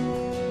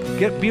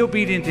 Be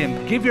obedient to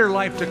Him. Give your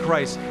life to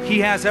Christ. He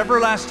has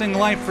everlasting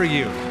life for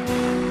you.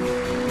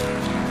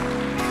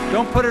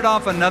 Don't put it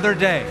off another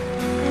day.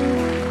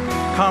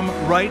 Come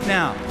right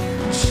now.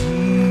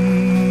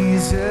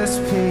 Jesus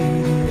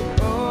paid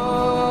it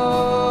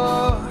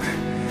all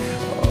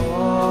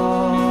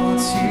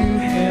to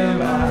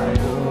Him I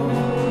owe.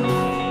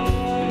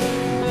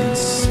 And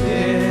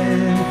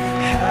sin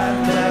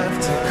had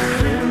left a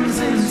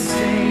crimson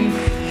stain.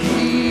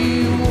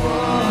 He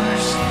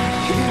washed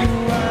it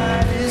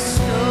white as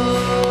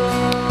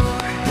snow.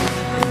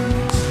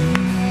 And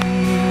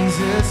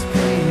Jesus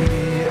paid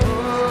it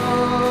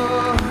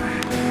all.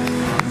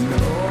 And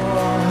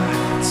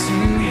all to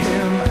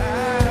Him I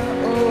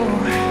owe.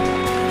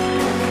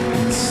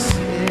 And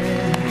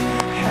sin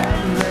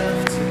had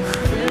left a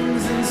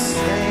crimson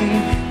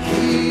stain.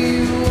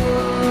 He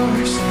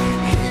washed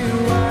it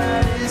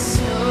white as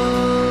snow.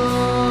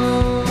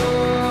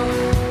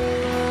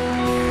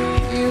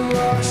 He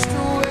washed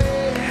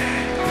away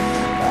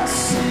my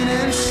sin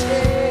and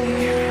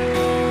shame.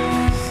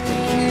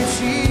 Thank you,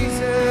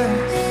 Jesus.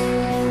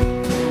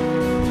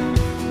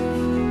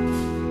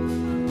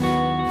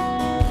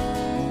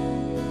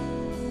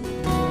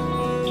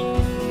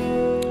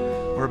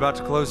 We're about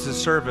to close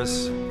this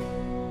service.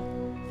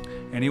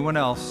 Anyone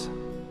else?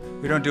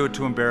 We don't do it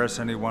to embarrass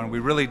anyone. We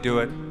really do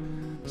it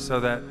so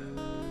that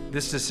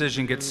this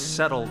decision gets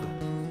settled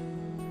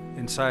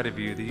inside of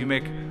you, that you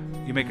make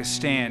a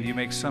stand, you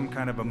make some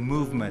kind of a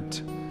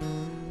movement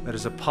that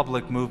is a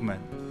public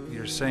movement.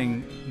 You're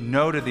saying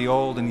no to the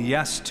old and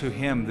yes to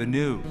Him, the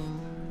new.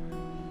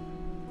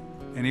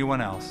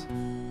 Anyone else?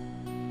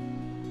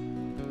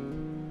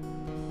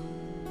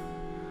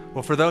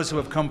 Well, for those who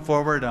have come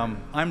forward,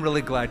 I'm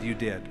really glad you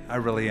did. I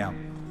really am.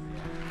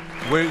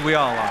 We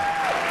all are.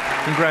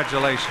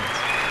 Congratulations.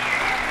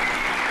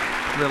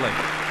 Really.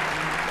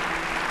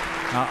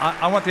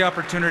 I want the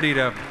opportunity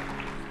to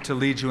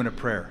lead you in a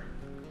prayer.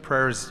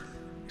 Prayer is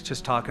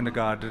just talking to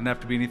God. It doesn't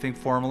have to be anything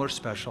formal or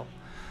special.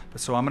 But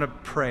so I'm going to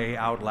pray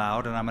out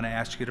loud, and I'm going to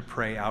ask you to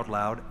pray out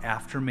loud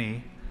after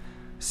me.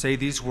 Say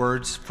these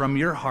words from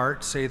your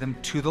heart. Say them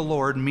to the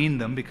Lord. Mean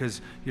them,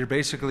 because you're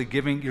basically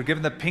giving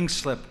the pink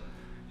slip,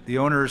 the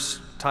owner's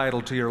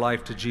title to your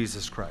life, to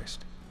Jesus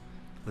Christ.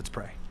 Let's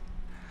pray.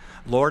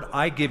 Lord,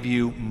 I give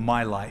you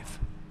my life.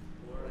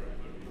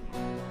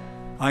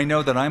 I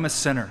know that I'm a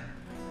sinner.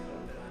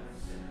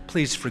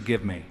 Please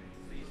forgive me.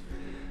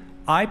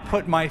 I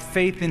put my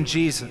faith in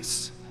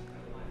Jesus,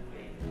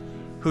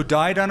 who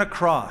died on a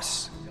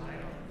cross,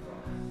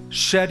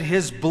 shed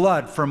His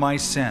blood for my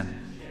sin,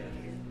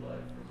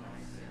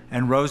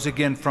 and rose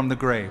again from the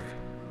grave.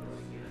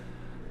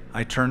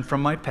 I turn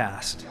from my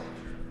past.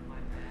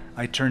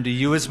 I turn to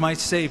you as my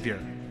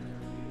Savior.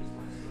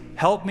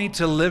 Help me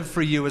to live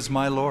for you as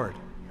my Lord.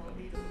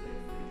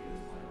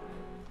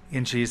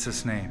 In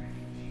Jesus' name.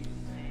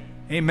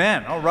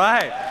 Amen. All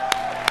right.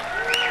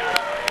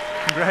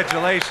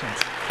 Congratulations.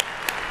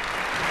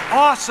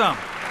 Awesome.